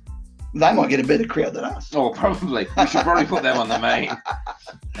right. They might get a better crowd than us. Oh, probably. We should probably put them on the main.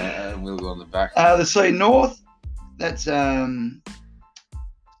 And we'll go on the back. The C North. That's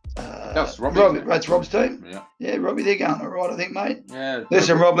Robbie. That's Rob's team. Yeah. Yeah, Robbie, they're going all right, I think, mate. Yeah.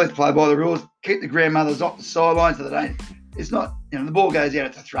 Listen, Rob, let's play by the rules. Keep the grandmothers off the sidelines so they don't. It's not, the ball goes out,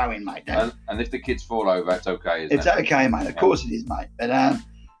 it's a throw in, mate. And if the kids fall over, it's okay, isn't it? It's okay, mate. Of course it is, mate. But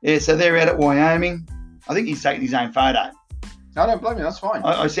so they're out at Wyoming. I think he's taking his own photo. I don't blame you. That's fine.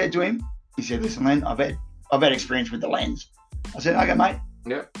 I said to him, he said, "Listen, Len, I've had experience with the lens." I said, "Okay, mate.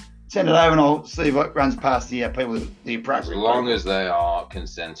 Yeah. Send it over and I'll see if it runs past the people, the appropriate. As long as they are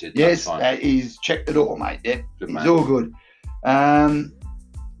consented, that's fine. He's checked it all, mate. Yeah, good he's all good.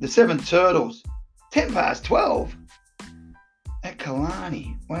 The 7 Turtles, 10:12 at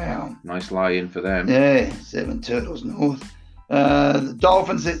Kalani. Wow. Nice lie-in for them. Yeah, 7 Turtles North. The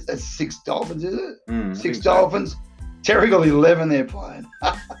Dolphins, that's 6 Dolphins, is it? 6 Dolphins. So. Terrigal 11 they're playing.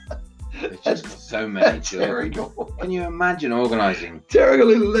 It's just got so many children. Can you imagine organising?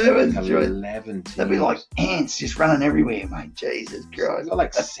 Terrigal 11. 11 teams. They'd be like ants just running everywhere, mate. Jesus Christ. They've got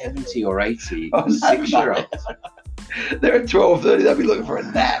like 70 or 80 oh, 6-year-olds. They're at 12:30. They'll be looking for a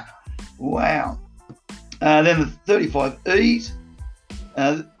nap. Wow. Then the 35Es.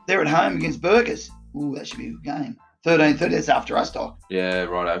 They're at home against Burgers. Ooh, that should be a good game. 13:30. That's after us, Doc. Yeah,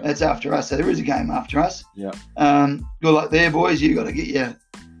 righto. That's after us. So there is a game after us. Yeah. Good luck there, boys. You got to get your.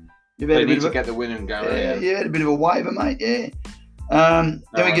 They need to get the win and go. Yeah, had a bit of a waiver, mate. Yeah. Then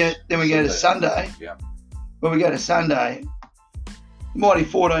we go to Sunday. Yeah. When we go to Sunday, the mighty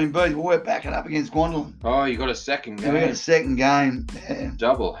 14Bs. Well, we're backing up against Gwendolyn. Oh, you got a second game. Yeah, we got a second game. Yeah.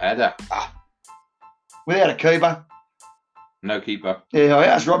 Double header. Without a keeper. No keeper. Yeah, I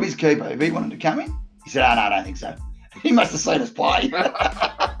asked Robbie's keeper if he wanted to come in. He said, "Oh no, I don't think so." He must have seen us play.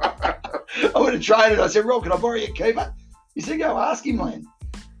 I would have traded. I said, "Rob, can I borrow your keeper?" He said, "Go ask him, Len."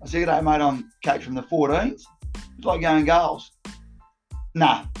 I said, "G'day, mate, I'm Kate from the 14s. It's like going goals."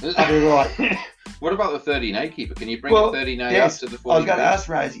 Nah, I'll be right. What about the 13A keeper? Can you bring a 13A up to the 14? I was going to ask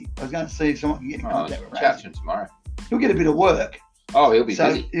Rosie. I was going to see if someone can get in contact with Rosie. Chat to him tomorrow. He'll get a bit of work. Oh, he'll be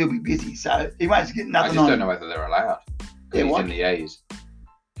busy. He'll be busy, so he won't get nothing on. I just don't know whether they're allowed. Yeah, he's in the A's.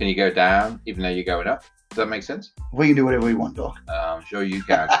 Can you go down even though you're going up? Does that make sense? We can do whatever we want, Doc. I'm sure you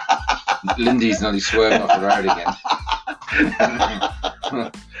can. Lindy's nearly swerving off the road again.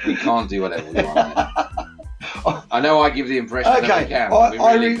 We can't do whatever we want. I know I give the impression that we can, but we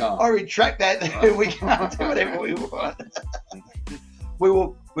really can't. I retract that. We can't do whatever we want. We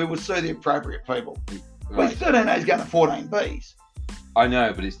will sue the appropriate people. Right. Well, 13A is going to 14Bs. I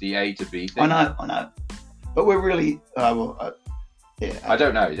know, but it's the A to B thing. I know. But we're really... yeah. I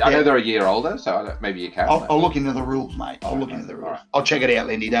don't know. I know they're a year older, so maybe you can. I'll look into the rules, mate. I'll look into the rules. Right. I'll check it out,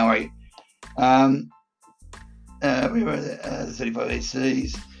 Lindy. Don't worry. We were the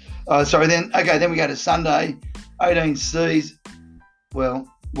 35Cs. Then we go to Sunday, 18Cs. Well,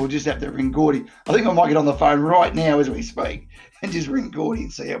 we'll just have to ring Gordy. I think I might get on the phone right now as we speak and just ring Gordy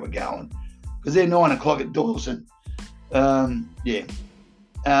and see how we're going. Because they're 9 o'clock at Dawson. The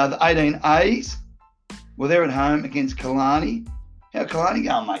 18As, well, they're at home against Kalani. How Kalani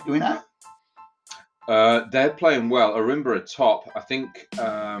going, mate? Do we know? They're playing well. Arimba are top, I think,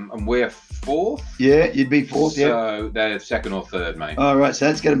 and we're 4th. Yeah, you'd be 4th, yeah. So they're 2nd or 3rd, mate. All right, so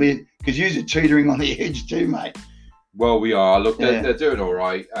that's going to be... Because you're teetering on the edge too, mate. Well, we are. Look, they're doing all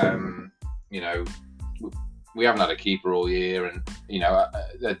right. we haven't had a keeper all year, and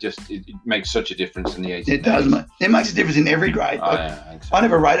it makes such a difference in the 18. It does, mate. It makes a difference in every grade. I think so. I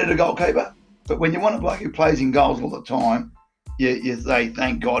never rated a goalkeeper, but when you want a bloke who plays in goals all the time, you say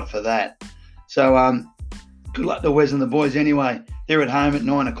thank God for that. So good luck to Wes and the boys anyway. They're at home at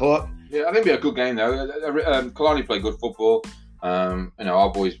 9 o'clock. Yeah, I think it'll be a good game though. Kalani play good football.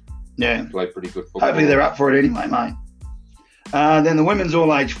 Our boys play pretty good football. Hopefully they're up for it anyway, mate. Then the women's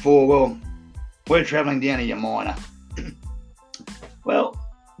all age 4. Well, we're travelling down to your minor. Well,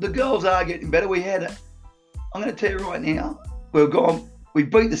 the girls are getting better. I'm going to tell you right now, we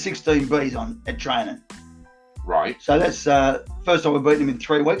beat the 16Bs at training. Right. So that's first time we've beaten them in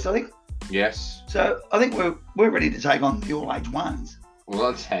 3 weeks, I think. Yes. So I think we're ready to take on the all age ones. Well,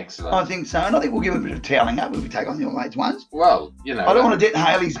 that's excellent. I think so, and I think we'll give them a bit of toweling up if we take on the all age ones. Well, I don't want to dent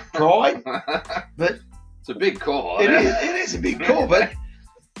Haley's pride, but it's a big call. It is a big call, but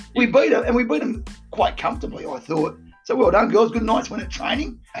we beat them, and we beat them quite comfortably, I thought. So well done, girls. Good night's win at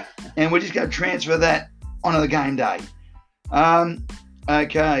training, and we're just going to transfer that onto the game day.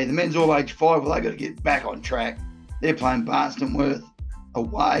 Okay, the men's all age 5. Well, they got to get back on track. They're playing Barnstonworth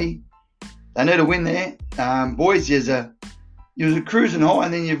away. They need a win there. Boys, you was cruising high,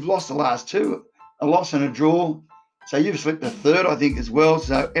 and then you've lost the last 2, a loss and a draw. So you've slipped the 3rd, I think, as well.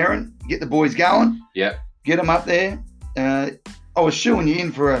 So Erin, get the boys going. Yeah. Get them up there. I was shooing you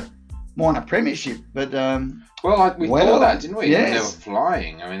in for a minor premiership, but we thought that, didn't we? Yes. They were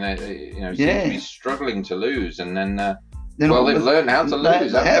flying. I mean, they seem to be struggling to lose, and then they've learned how to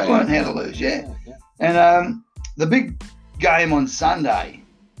lose. They have learned how to lose, yeah. And the big game on Sunday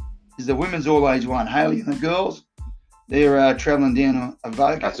is the women's all age 1. Haley and the girls. They're travelling down to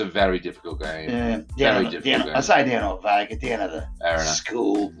Avoca. That's a very difficult game. Yeah, very difficult game. I say down to Avoca, down to the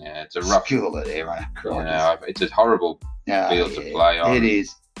school. Yeah, it's a rough school at Erina. It's a horrible field to play on. It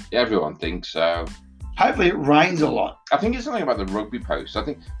is. Everyone thinks so. Hopefully it rains a lot. I think it's something about the rugby posts. I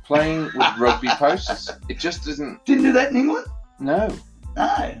think playing with rugby posts, it just isn't. Didn't do that in England? No.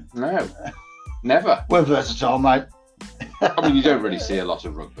 No. Never. We're versatile, mate. I mean, you don't really see a lot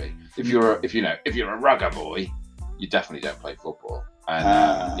of rugby. If you're a rugger boy, you definitely don't play football,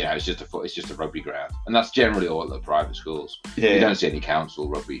 and it's just a rugby ground, and that's generally all at the private schools. You don't see any council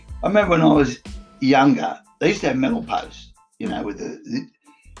rugby. I remember when I was younger, they used to have metal posts, with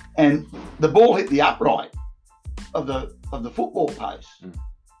and the ball hit the upright of the football post, and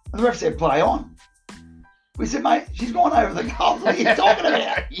the ref said play on. We said, mate, she's gone over the goal. What are you talking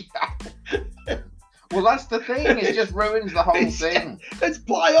about? Well, that's the thing. It just ruins the whole thing. Let's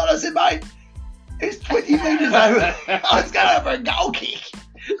play on. I said, mate. It's 20 metres over. I was going over a goal kick.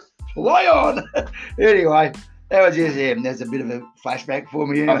 Play on. Anyway, that was just him. There's a bit of a flashback for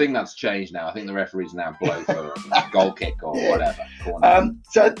me. I think that's changed now. I think the referees now blow for a goal kick or whatever.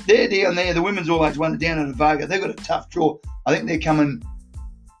 So they're down there. The women's all age 1 down at Avoca. They've got a tough draw. I think they're coming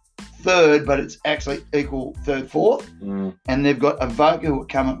 3rd, but it's actually equal 3rd, 4th. And they've got Avoca who are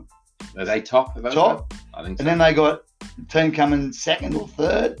coming. Are they top? Top. I think so. And then they got a team coming 2nd or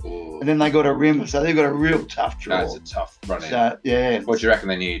 3rd. Ooh. And then they got a Rimmer. So they've got a real tough draw. That's a tough run in. So, yeah. What do you reckon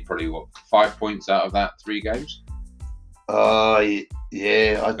they need? Probably, 5 points out of that 3 games?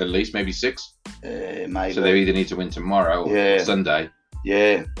 Yeah. At least maybe 6? Maybe. So they either need to win tomorrow or Sunday.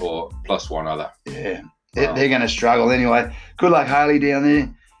 Yeah. Or plus one other. Yeah. They're going to struggle anyway. Good luck, Haley, down there.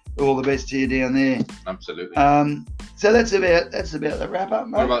 All the best to you down there. Absolutely. So that's about the wrap up,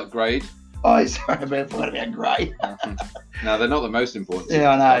 mate. What about grade? Oh, sorry, I forgot about grade. No, they're not the most important.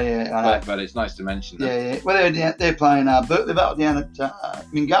 Yeah, I know. But it's nice to mention that. Yeah. Well, they're playing Berkeleyville down at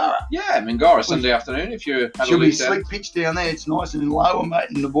Mingara. Yeah, Mingara Sunday afternoon. If you had She'll be slick pitch down there. It's nice and low, mate,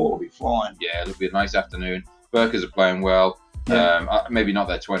 and the ball will be flying. Yeah, it'll be a nice afternoon. Burkers are playing well. Yeah. Maybe not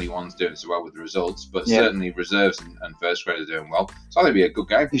their 21s doing so well with the results, but certainly reserves and first grade are doing well. So I think it'll be a good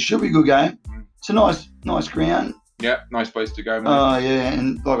game. It should be a good game. It's a nice ground. Yeah, nice place to go, mate. Oh, yeah,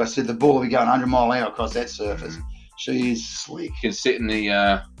 and like I said, the ball will be going 100 mile an hour across that surface. She is slick. You can sit in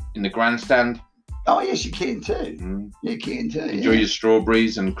the grandstand. Oh, yes, you can too. You can too. Enjoy your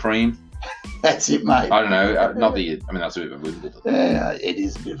strawberries and cream. That's it, mate. I don't know. Not that that's a bit of a Wimbledon thing. Yeah, it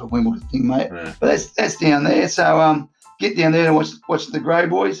is a bit of a Wimbledon thing, mate. Yeah. But that's down there. So get down there and watch the Grey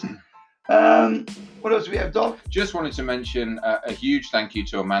Boys. What else do we have, Doc? Just wanted to mention a huge thank you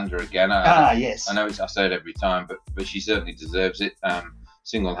to Amanda again. Yes. I know I say it every time, but she certainly deserves it.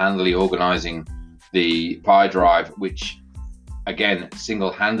 Single-handedly organising the pie drive, which, again,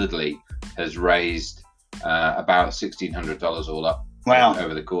 single-handedly has raised about $1,600 all up. Wow.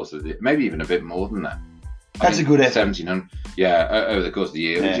 Over the course of maybe even a bit more than that. That's a good effort. 1,700. Yeah, over the course of the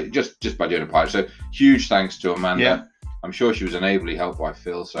year, just by doing a pie. So huge thanks to Amanda. Yeah. I'm sure she was unably helped by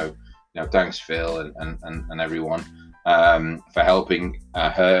Phil. So thanks Phil and everyone for helping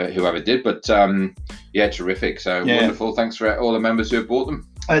her, whoever did. But yeah, terrific. So wonderful. Thanks for all the members who have bought them.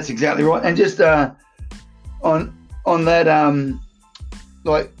 That's exactly right. And just on that,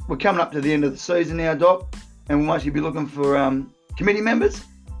 like we're coming up to the end of the season now, Doc, and we'll mostly be looking for committee members.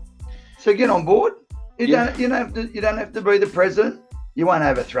 So get on board. You don't have to be the president. You won't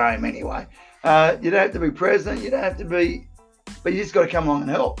overthrow him anyway. You don't have to be president. You don't have to be, but you just got to come along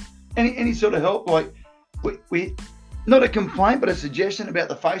and help. Any sort of help. Like we not a complaint, but a suggestion about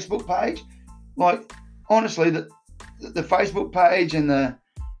the Facebook page. Like honestly, the Facebook page and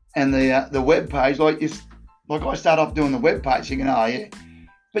the web page. Like I start off doing the web page, thinking, oh yeah,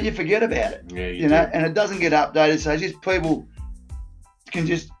 but you forget about it. Yeah, you know, and it doesn't get updated. So just people can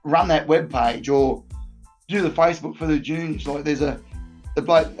just run that web page or do the Facebook for the juniors. Like there's the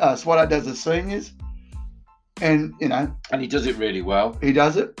bloke Swatto does the seniors, and and he does it really well. He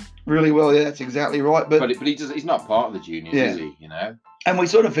does it really well. Yeah, that's exactly right. But he does. He's not part of the juniors, is he? And we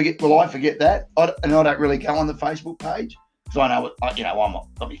sort of forget. Well, I forget that, and I don't really go on the Facebook page because I know what I've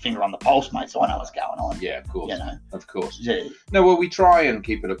got my finger on the pulse, mate. So I know what's going on. Yeah, of course. Of course. Yeah. No, well, we try and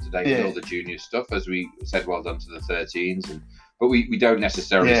keep it up to date with all the junior stuff, as we said. Well done to the 13s, but we don't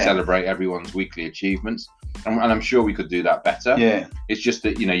necessarily celebrate everyone's weekly achievements, and I'm sure we could do that better. Yeah. It's just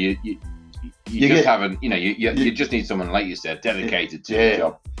that you just haven't. You just need someone, like you said, dedicated to the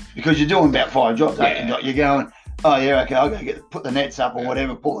job. Because you're doing about 5 jobs. You're going, oh yeah, okay, I'll go put the nets up or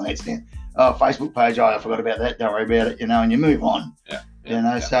whatever, pull the nets down. Oh, Facebook page, I forgot about that. Don't worry about it, and you move on.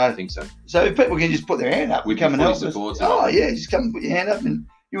 So I think so. So if people can just put their hand up, we come and help us. Oh yeah, just come and put your hand up, and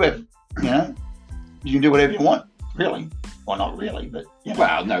you have, you can do whatever you want, really. Well, not really, but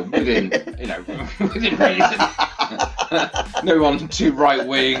Well, no, within within reason. No one too right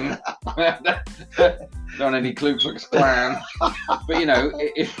wing. Don't any Ku Klux Klan. But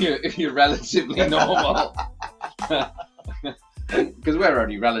if you're relatively normal, because we're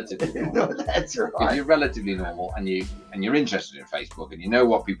only relatively normal. No, that's right. If you're relatively normal and you're interested in Facebook and you know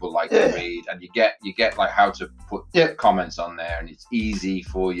what people like to read, and you get like how to put comments on there, and it's easy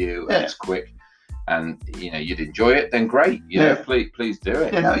for you and it's quick, and you'd enjoy it, then great. Please do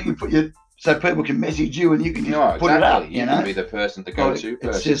it. You put so people can message you and you can just put it up. You can be the person to go to.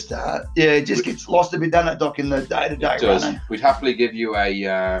 It's just it just gets lost a bit, doesn't it, Doc, in the day-to-day running. We'd happily give you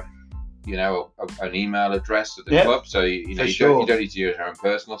an email address at the club, so you don't need to use your own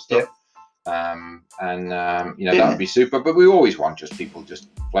personal stuff. That would be super. But we always want just people just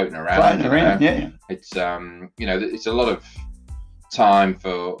floating around. It's it's a lot of time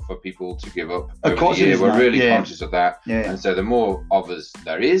for people to give up over the year. We're really conscious of that, and so the more of us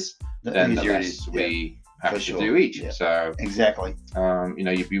there is, then the less we have to do each. So exactly,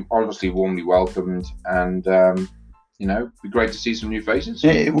 you'd be obviously warmly welcomed, and it'd be great to see some new faces.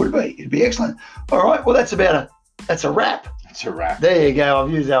 Yeah, it would be. It'd be excellent. All right, well that's a wrap. It's a wrap. There you go.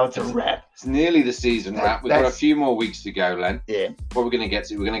 I've used that. It's a wrap. It's nearly the season wrap. We've got a few more weeks to go, Len. Yeah. What we're going to get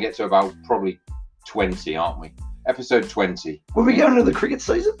to? We're going to get to about probably 20, aren't we? Episode 20. Will we go into the cricket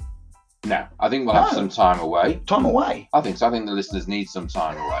season? No, I think we'll have some time away. Time away? I think so. I think the listeners need some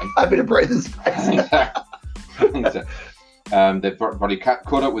time away. A bit of breathing space. I think so. They've probably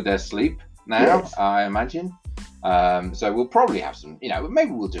caught up with their sleep now, I imagine. So we'll probably have some,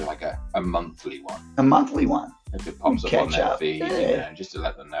 maybe we'll do like a monthly one. A monthly one? If it pops up on their feed, just to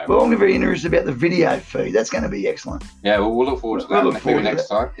let them know. Well, I'm very interested about the video feed. That's going to be excellent. Yeah, well, we'll look forward to that. Maybe next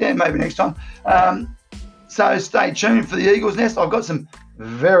time. Yeah, maybe next time. So stay tuned for the Eagles Nest. I've got some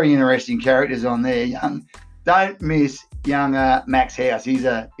very interesting characters on there. Don't miss young Max House. He's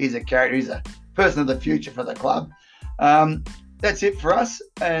a character. He's a person of the future for the club. That's it for us.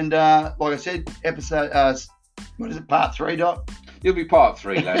 And like I said, episode what is it? Part 3, Doc. It'll be part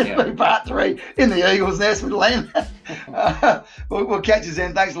 3, Len. It'll be part 3 in the Eagles Nest with Len. We'll catch you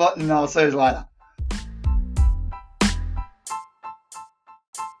then. Thanks a lot, and I'll see you later.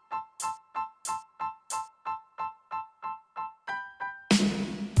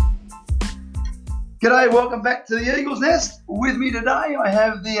 G'day, welcome back to the Eagles Nest. With me today, I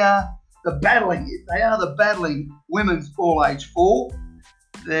have the battling. They are the battling women's all age 4.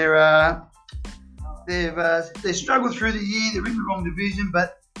 They've struggled through the year. They're in the wrong division,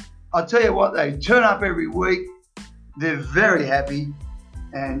 but I'll tell you what, they turn up every week. They're very happy,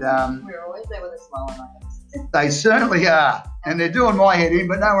 and we're always there with a smile on our faces. They certainly are, and they're doing my head in.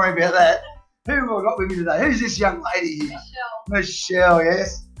 But don't worry about that. Who have I got with me today? Who's this young lady here? Michelle. Michelle,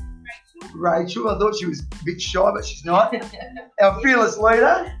 yes. Rachel. I thought she was a bit shy, but she's not. Our fearless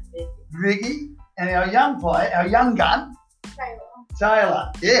leader, Vicky, and our young player, our young gun,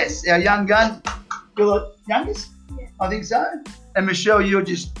 Taylor. Yes, our young gun. You're the youngest? Yeah. I think so. And Michelle, you're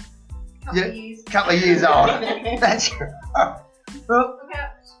just Couple of years. Couple of years old. That's right. Well, Look out.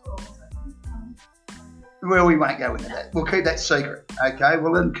 well, we won't go into that. We'll keep that secret, okay?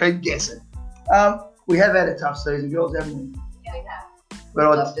 We'll let them keep guessing. We have had a tough season, girls, haven't we? Yeah, we have.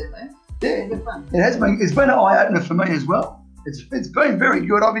 But Loved it though. yeah, Good fun. it has been. It's been an eye opener for me as well. It's been very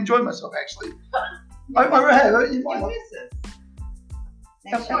good. I've enjoyed myself actually. I have. You might You not. miss us.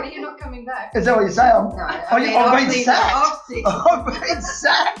 Next Okay. year, you're not coming back. Is that what you're saying? No, I've been sacked. Off-season. I've been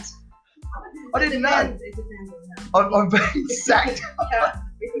sacked. I didn't know. It depends on how. I've been sacked.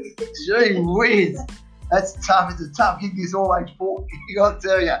 Gee whiz. That's tough. It's a tough gig, this all age sport, you got to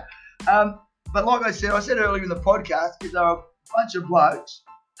tell you. But like I said earlier in the podcast, if there are a bunch of blokes,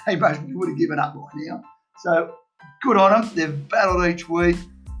 they most would have given up by now. So good on them. They've battled each week.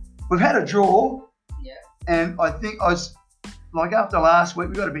 We've had a draw. Yeah. And I think like after last week,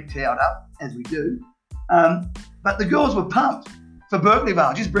 we got a bit towed up, as we do. But the girls were pumped for Berkeley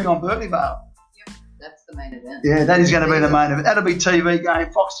Vale. Just bring on Berkeley Vale. That's the main event. Yeah, that is going to be the main event. That'll be TV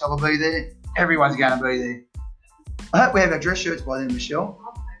game. Foxtel will be there. Everyone's going to be there. I hope we have our dress shirts by then, Michelle.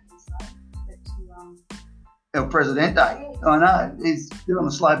 El Presidente. I know. They're on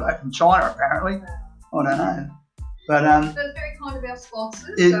a slow boat from China, apparently. I don't know. But So it's very kind of our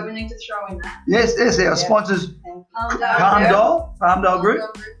sponsors, Yeah. so we need to throw in that. yes, our Yeah. sponsors, And Palm Dole Group.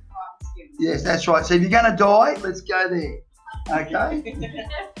 Right, excuse me. Yes, that's right. So if you're going to die, let's go there. Okay?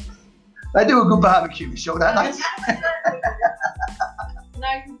 They do a good barbecue, Michelle, don't they? No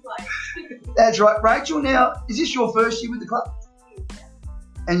complaints. That's right. Rachel, now, is this your first year with the club?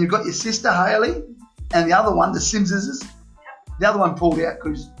 And you've got your sister, Hayley, and the other one, the Simses. The other one pulled out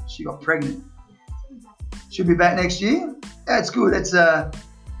because she got pregnant. She'll be back next year. That's good.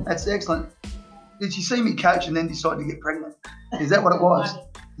 That's excellent. Did she see me coach and then decide to get pregnant? Is that what it was?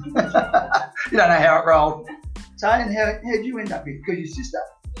 You don't know how it rolled. So, and how'd you end up here? Because your sister?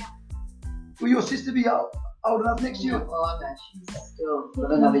 Yeah. Will your sister be old enough next year? Well, I know she's still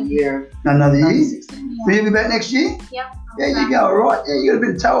got another year. Another year? 16. Will you be back next year? Yeah. There you go, all right. Yeah, you got a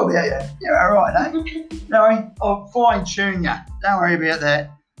bit of toe about you. Yeah, all right, eh? Don't worry, I'll fine tune you. Don't worry about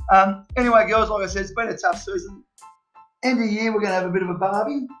that. Anyway, girls, like I said, it's been a tough season. End of the year, we're going to have a bit of a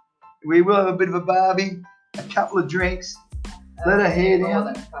barbie. We will have a bit of a barbie, a couple of drinks, let her hair More down.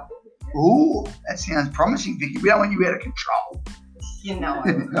 than a couple. Ooh, that sounds promising, Vicky. We don't want you out of control. You know,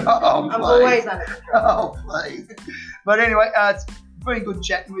 Oh, I'm please. always under control. Oh, please. But anyway, it's been good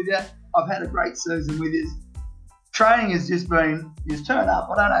chatting with you. I've had a great season with you. Training has just been, you just turn up.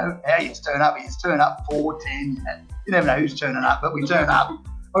 I don't know how you just turn up, but you just turn up 4-10. You never know who's turning up, but we turn up.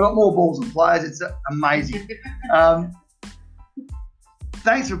 I've got more balls than players. It's amazing.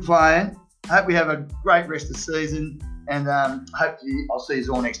 Thanks for playing. I hope we have a great rest of the season, and hopefully I'll see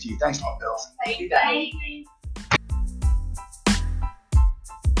you all next year. Thanks a lot, girls. Thank you.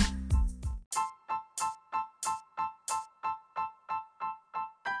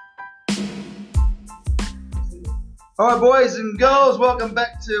 All right, boys and girls, welcome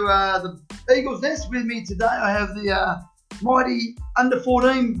back to the Eagles Nest. With me today, I have the mighty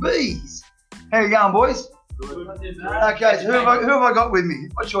under-14 Bees. How you going, boys? Good. Okay, so who have I got with me?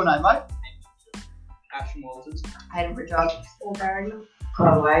 What's your name, mate? Ashton Walters. Hayden Bridge, Paul Barry,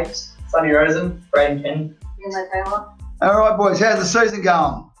 Connor Wade. Sonny Rosen. Braden Ken. Ian Taylor. All right, boys, how's the season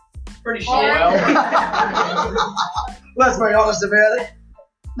going? Pretty Oh, shit. well. Let's be honest about it.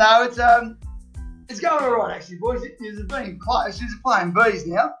 No, it's going all right, actually, boys. You've been close. You're playing Bs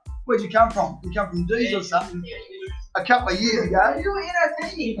now. Where'd you come from? You come from Ds or something? A couple of years ago. You were in our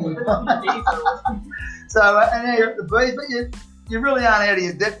team. So, and now you're at the Bs, but you really aren't out of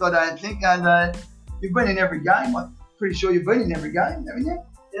your depth, I don't think. And you've been in every game. I'm pretty sure you've been in every game, haven't you?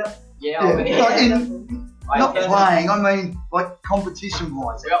 Yeah. Yeah. Like not playing, I mean like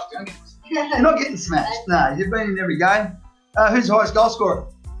competition-wise. You're not getting smashed. No, you've been in every game. Who's the highest goal scorer?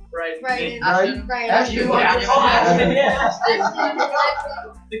 Braden. Ashton. Ashton.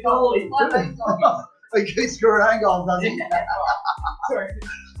 The goalie. He keeps scoring own goals, doesn't he? Sorry.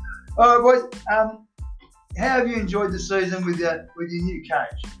 All right, boys. How have you enjoyed the season with your new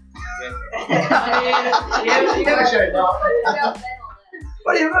coach? You never showed up.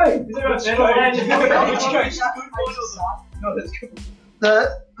 What do you mean?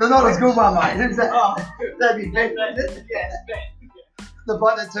 The not as good one, mate. Who's that? Oh, That'd be Ben. The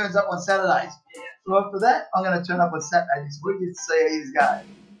bloke that turns up on Saturdays. So after that, I'm going to turn up on Saturday this week just to see how he's going.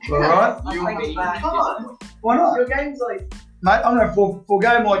 All right? Why not? Your game's like. Mate, I'm going to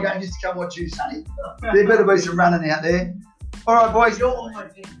forego my game just to come watch you, Sonny. There better be some running out there. All right, boys.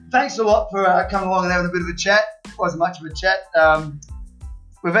 Thanks a lot for coming along and having a bit of a chat. It wasn't much of a chat.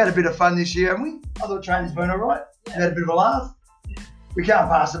 We've had a bit of fun this year, haven't we? I thought training's been all right. We've had a bit of a laugh. We can't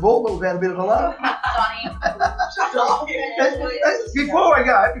pass the ball, but we've had a bit of a laugh. Sonny. Before I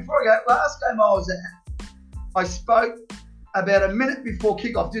go, last game I was at, I spoke about a minute before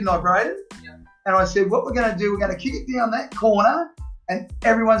kickoff, didn't I, Braden? Yeah. And I said, what we're going to do, we're going to kick it down that corner and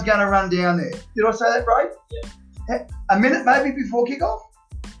everyone's going to run down there. Did I say that, Braden? Yeah. A minute maybe before kickoff?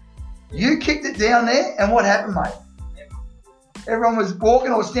 You kicked it down there, and what happened, mate? Everyone was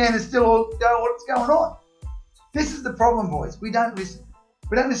walking or standing still or going, what's going on? This is the problem, boys. We don't listen.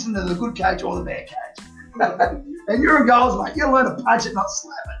 We don't listen to the good coach or the bad coach. And you're in goals, mate. You learn to punch it, not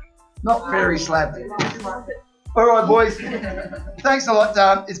slap it. Not very slap it. All right, boys. Thanks a lot.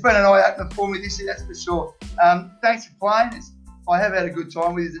 It's been an eye-opener for me this year, that's for sure. Thanks for playing. I have had a good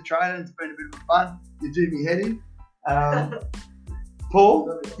time with you as a trainer. It's been a bit of fun. You do me head in.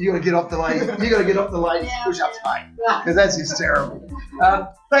 Paul, you got to get off the ladies. You got to get off the ladies push-ups, mate, because that's just terrible.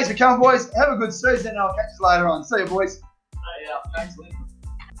 Thanks for coming, boys. Have a good season, and I'll catch you later on. See you, boys. Yeah, thanks, Lee.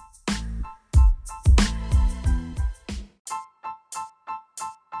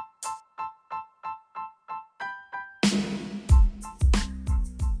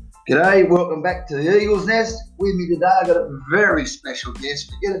 G'day, welcome back to the Eagles Nest. With me today, I've got a very special guest.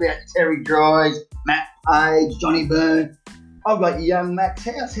 Forget about Terry Dries, Matt Page, Johnny Byrne. I've got young Max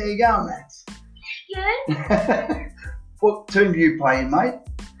House. How you going, Max? Good. What team do you play in, mate?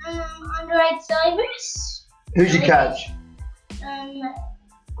 Underage Sabres. Who's your coach?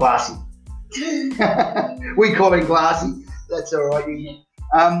 Glassy. We call him Glassy. That's all right.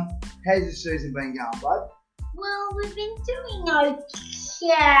 How's the season been going, bud? Well, we've been doing okay.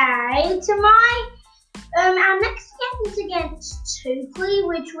 Our next game is against Tukley,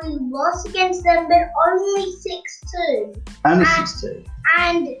 which we lost against them, but only 6-2. Only 6-2.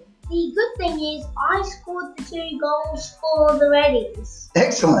 And the good thing is, I scored the 2 goals for the Reddies.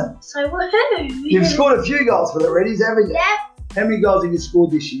 Excellent. So woohoo! You've scored a few goals for the Reddies, haven't you? Yep. How many goals have you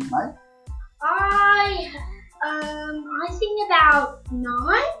scored this year, mate? I think about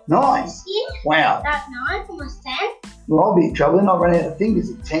 9 9. this year. Wow. About 9, almost 10. Well, I'll be in trouble. Then I've run out of fingers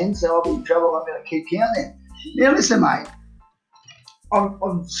at 10, so I'll be in trouble. I'm going to keep counting. Now, listen, mate.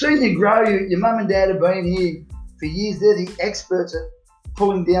 I've seen you grow. Your mum and dad have been here for years. They're the experts at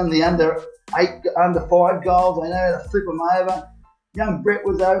pulling down the under 5 goals. They know how to flip them over. Young Brett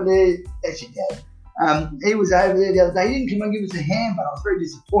was over there. That's your dad. He was over there the other day. He didn't come and give us a hand, but I was very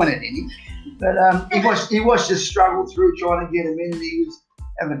disappointed in him. But he watched us struggle through trying to get him in, and he was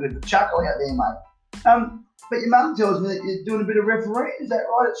having a bit of a chuckle out there, mate. But your mum tells me that you're doing a bit of refereeing. Is that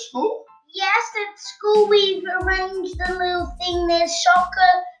right, at school? Yes, at school we've arranged a little thing. There's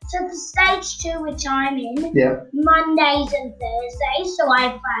soccer, so the stage 2, which I'm in, Yeah. Mondays and Thursdays, so I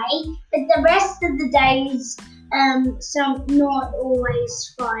play. But the rest of the days, not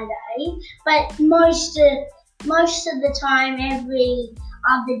always Friday, but most of the time, every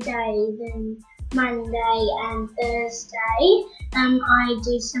other day than Monday and Thursday, I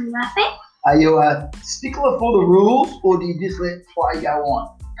do some roughing. Are you a stickler for the rules, or do you just let play go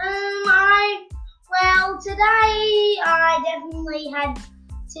on? Today I definitely had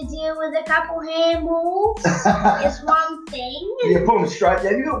to deal with a couple handballs. It's one thing. You put them straight.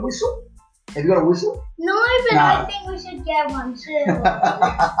 Have you got a whistle? Have you got a whistle? No, but No. I think we should get one too. Shouldn't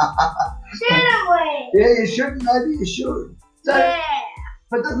we? Yeah, you should. Maybe you should. So, Yeah.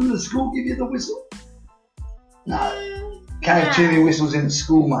 But doesn't the school give you the whistle? No. Mm, Can't have no. too many whistles in the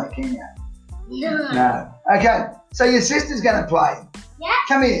school, mate, can you? No. No. Okay, so your sister's going to play. Yeah.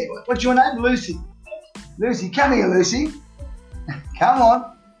 Come here. What's your name? Lucy. Lucy, come here, Lucy. Come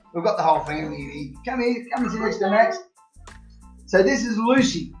on. We've got the whole family here. Come here. Come and sit next to Max. So this is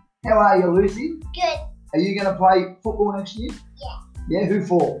Lucy. How are you, Lucy? Good. Are you going to play football next year? Yeah. Yeah, who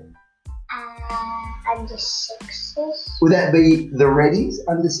for? Under 6s. Would that be the Reddies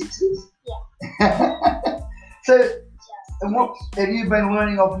under 6s? Yeah. So, and what have you been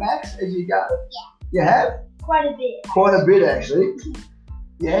learning off Max as you go? Yeah. You have? Quite a bit. Quite a bit, actually.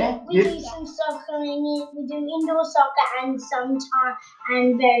 Yeah? We do some soccer we do indoor soccer and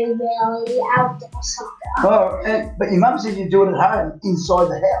very rarely outdoor soccer. Oh, but your mum said you do it at home, inside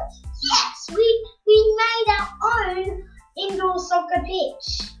the house. Yes, we made our own indoor soccer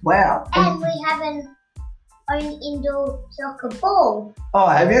pitch. Wow. And we have an own indoor soccer ball. Oh,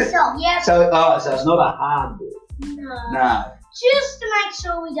 have you? So, yes. So it's not a hard ball. No. No. Just to make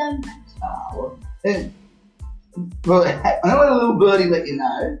sure we don't break. Oh, well, I know a little birdie let you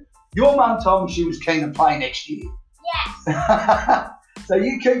know. Your mum told me she was keen to play next year. Yes. So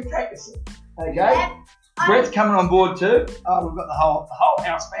you keep practicing, okay? Yep. Brett's coming on board too. Oh, we've got the whole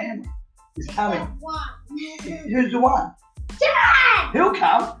house family is coming. One. Who's the one? Dad! He'll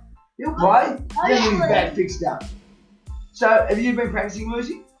come. He'll play. Oh, Then he's yeah. back fixed up. So, have you been practicing,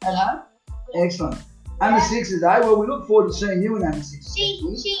 Lucy, at home? Excellent. Under sixes, eh? Well, we look forward to seeing you in under sixes.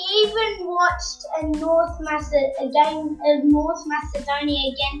 She even watched a game of North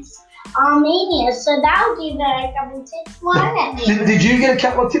Macedonia against Armenia, so that'll give her a couple tips. Why not? Did you get a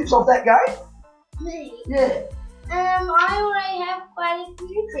couple of tips off that game? Me? Yeah. I already have quite a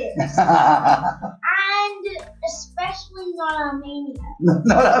few tips, and especially not Armenia.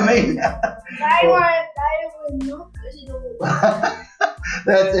 Not Armenia. They were not good at all.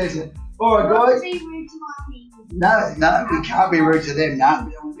 That's excellent. All right, Not guys. be rude to Armenia. No, we can't be rude to them. No,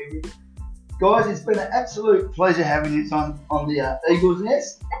 we don't want to be rude. Guys, it's been an absolute pleasure having you on the Eagle's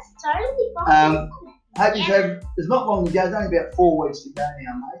Nest. That's totally fine. Isn't it? Hope you have. There's not long to go. There's only about 4 weeks to go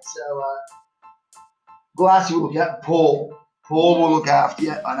now, mate. So, Glassy will look out. Paul will look after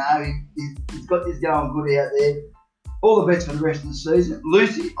you. I know he's got this going good out there. All the best for the rest of the season.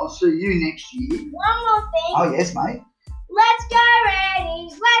 Lucy, I'll see you next year. One more thing. Oh yes, mate. Let's go,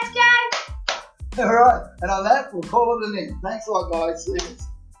 Reddies. Let's go. All right, and on that, we'll call it an end. Thanks a lot, guys. See you.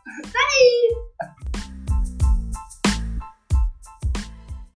 Bye.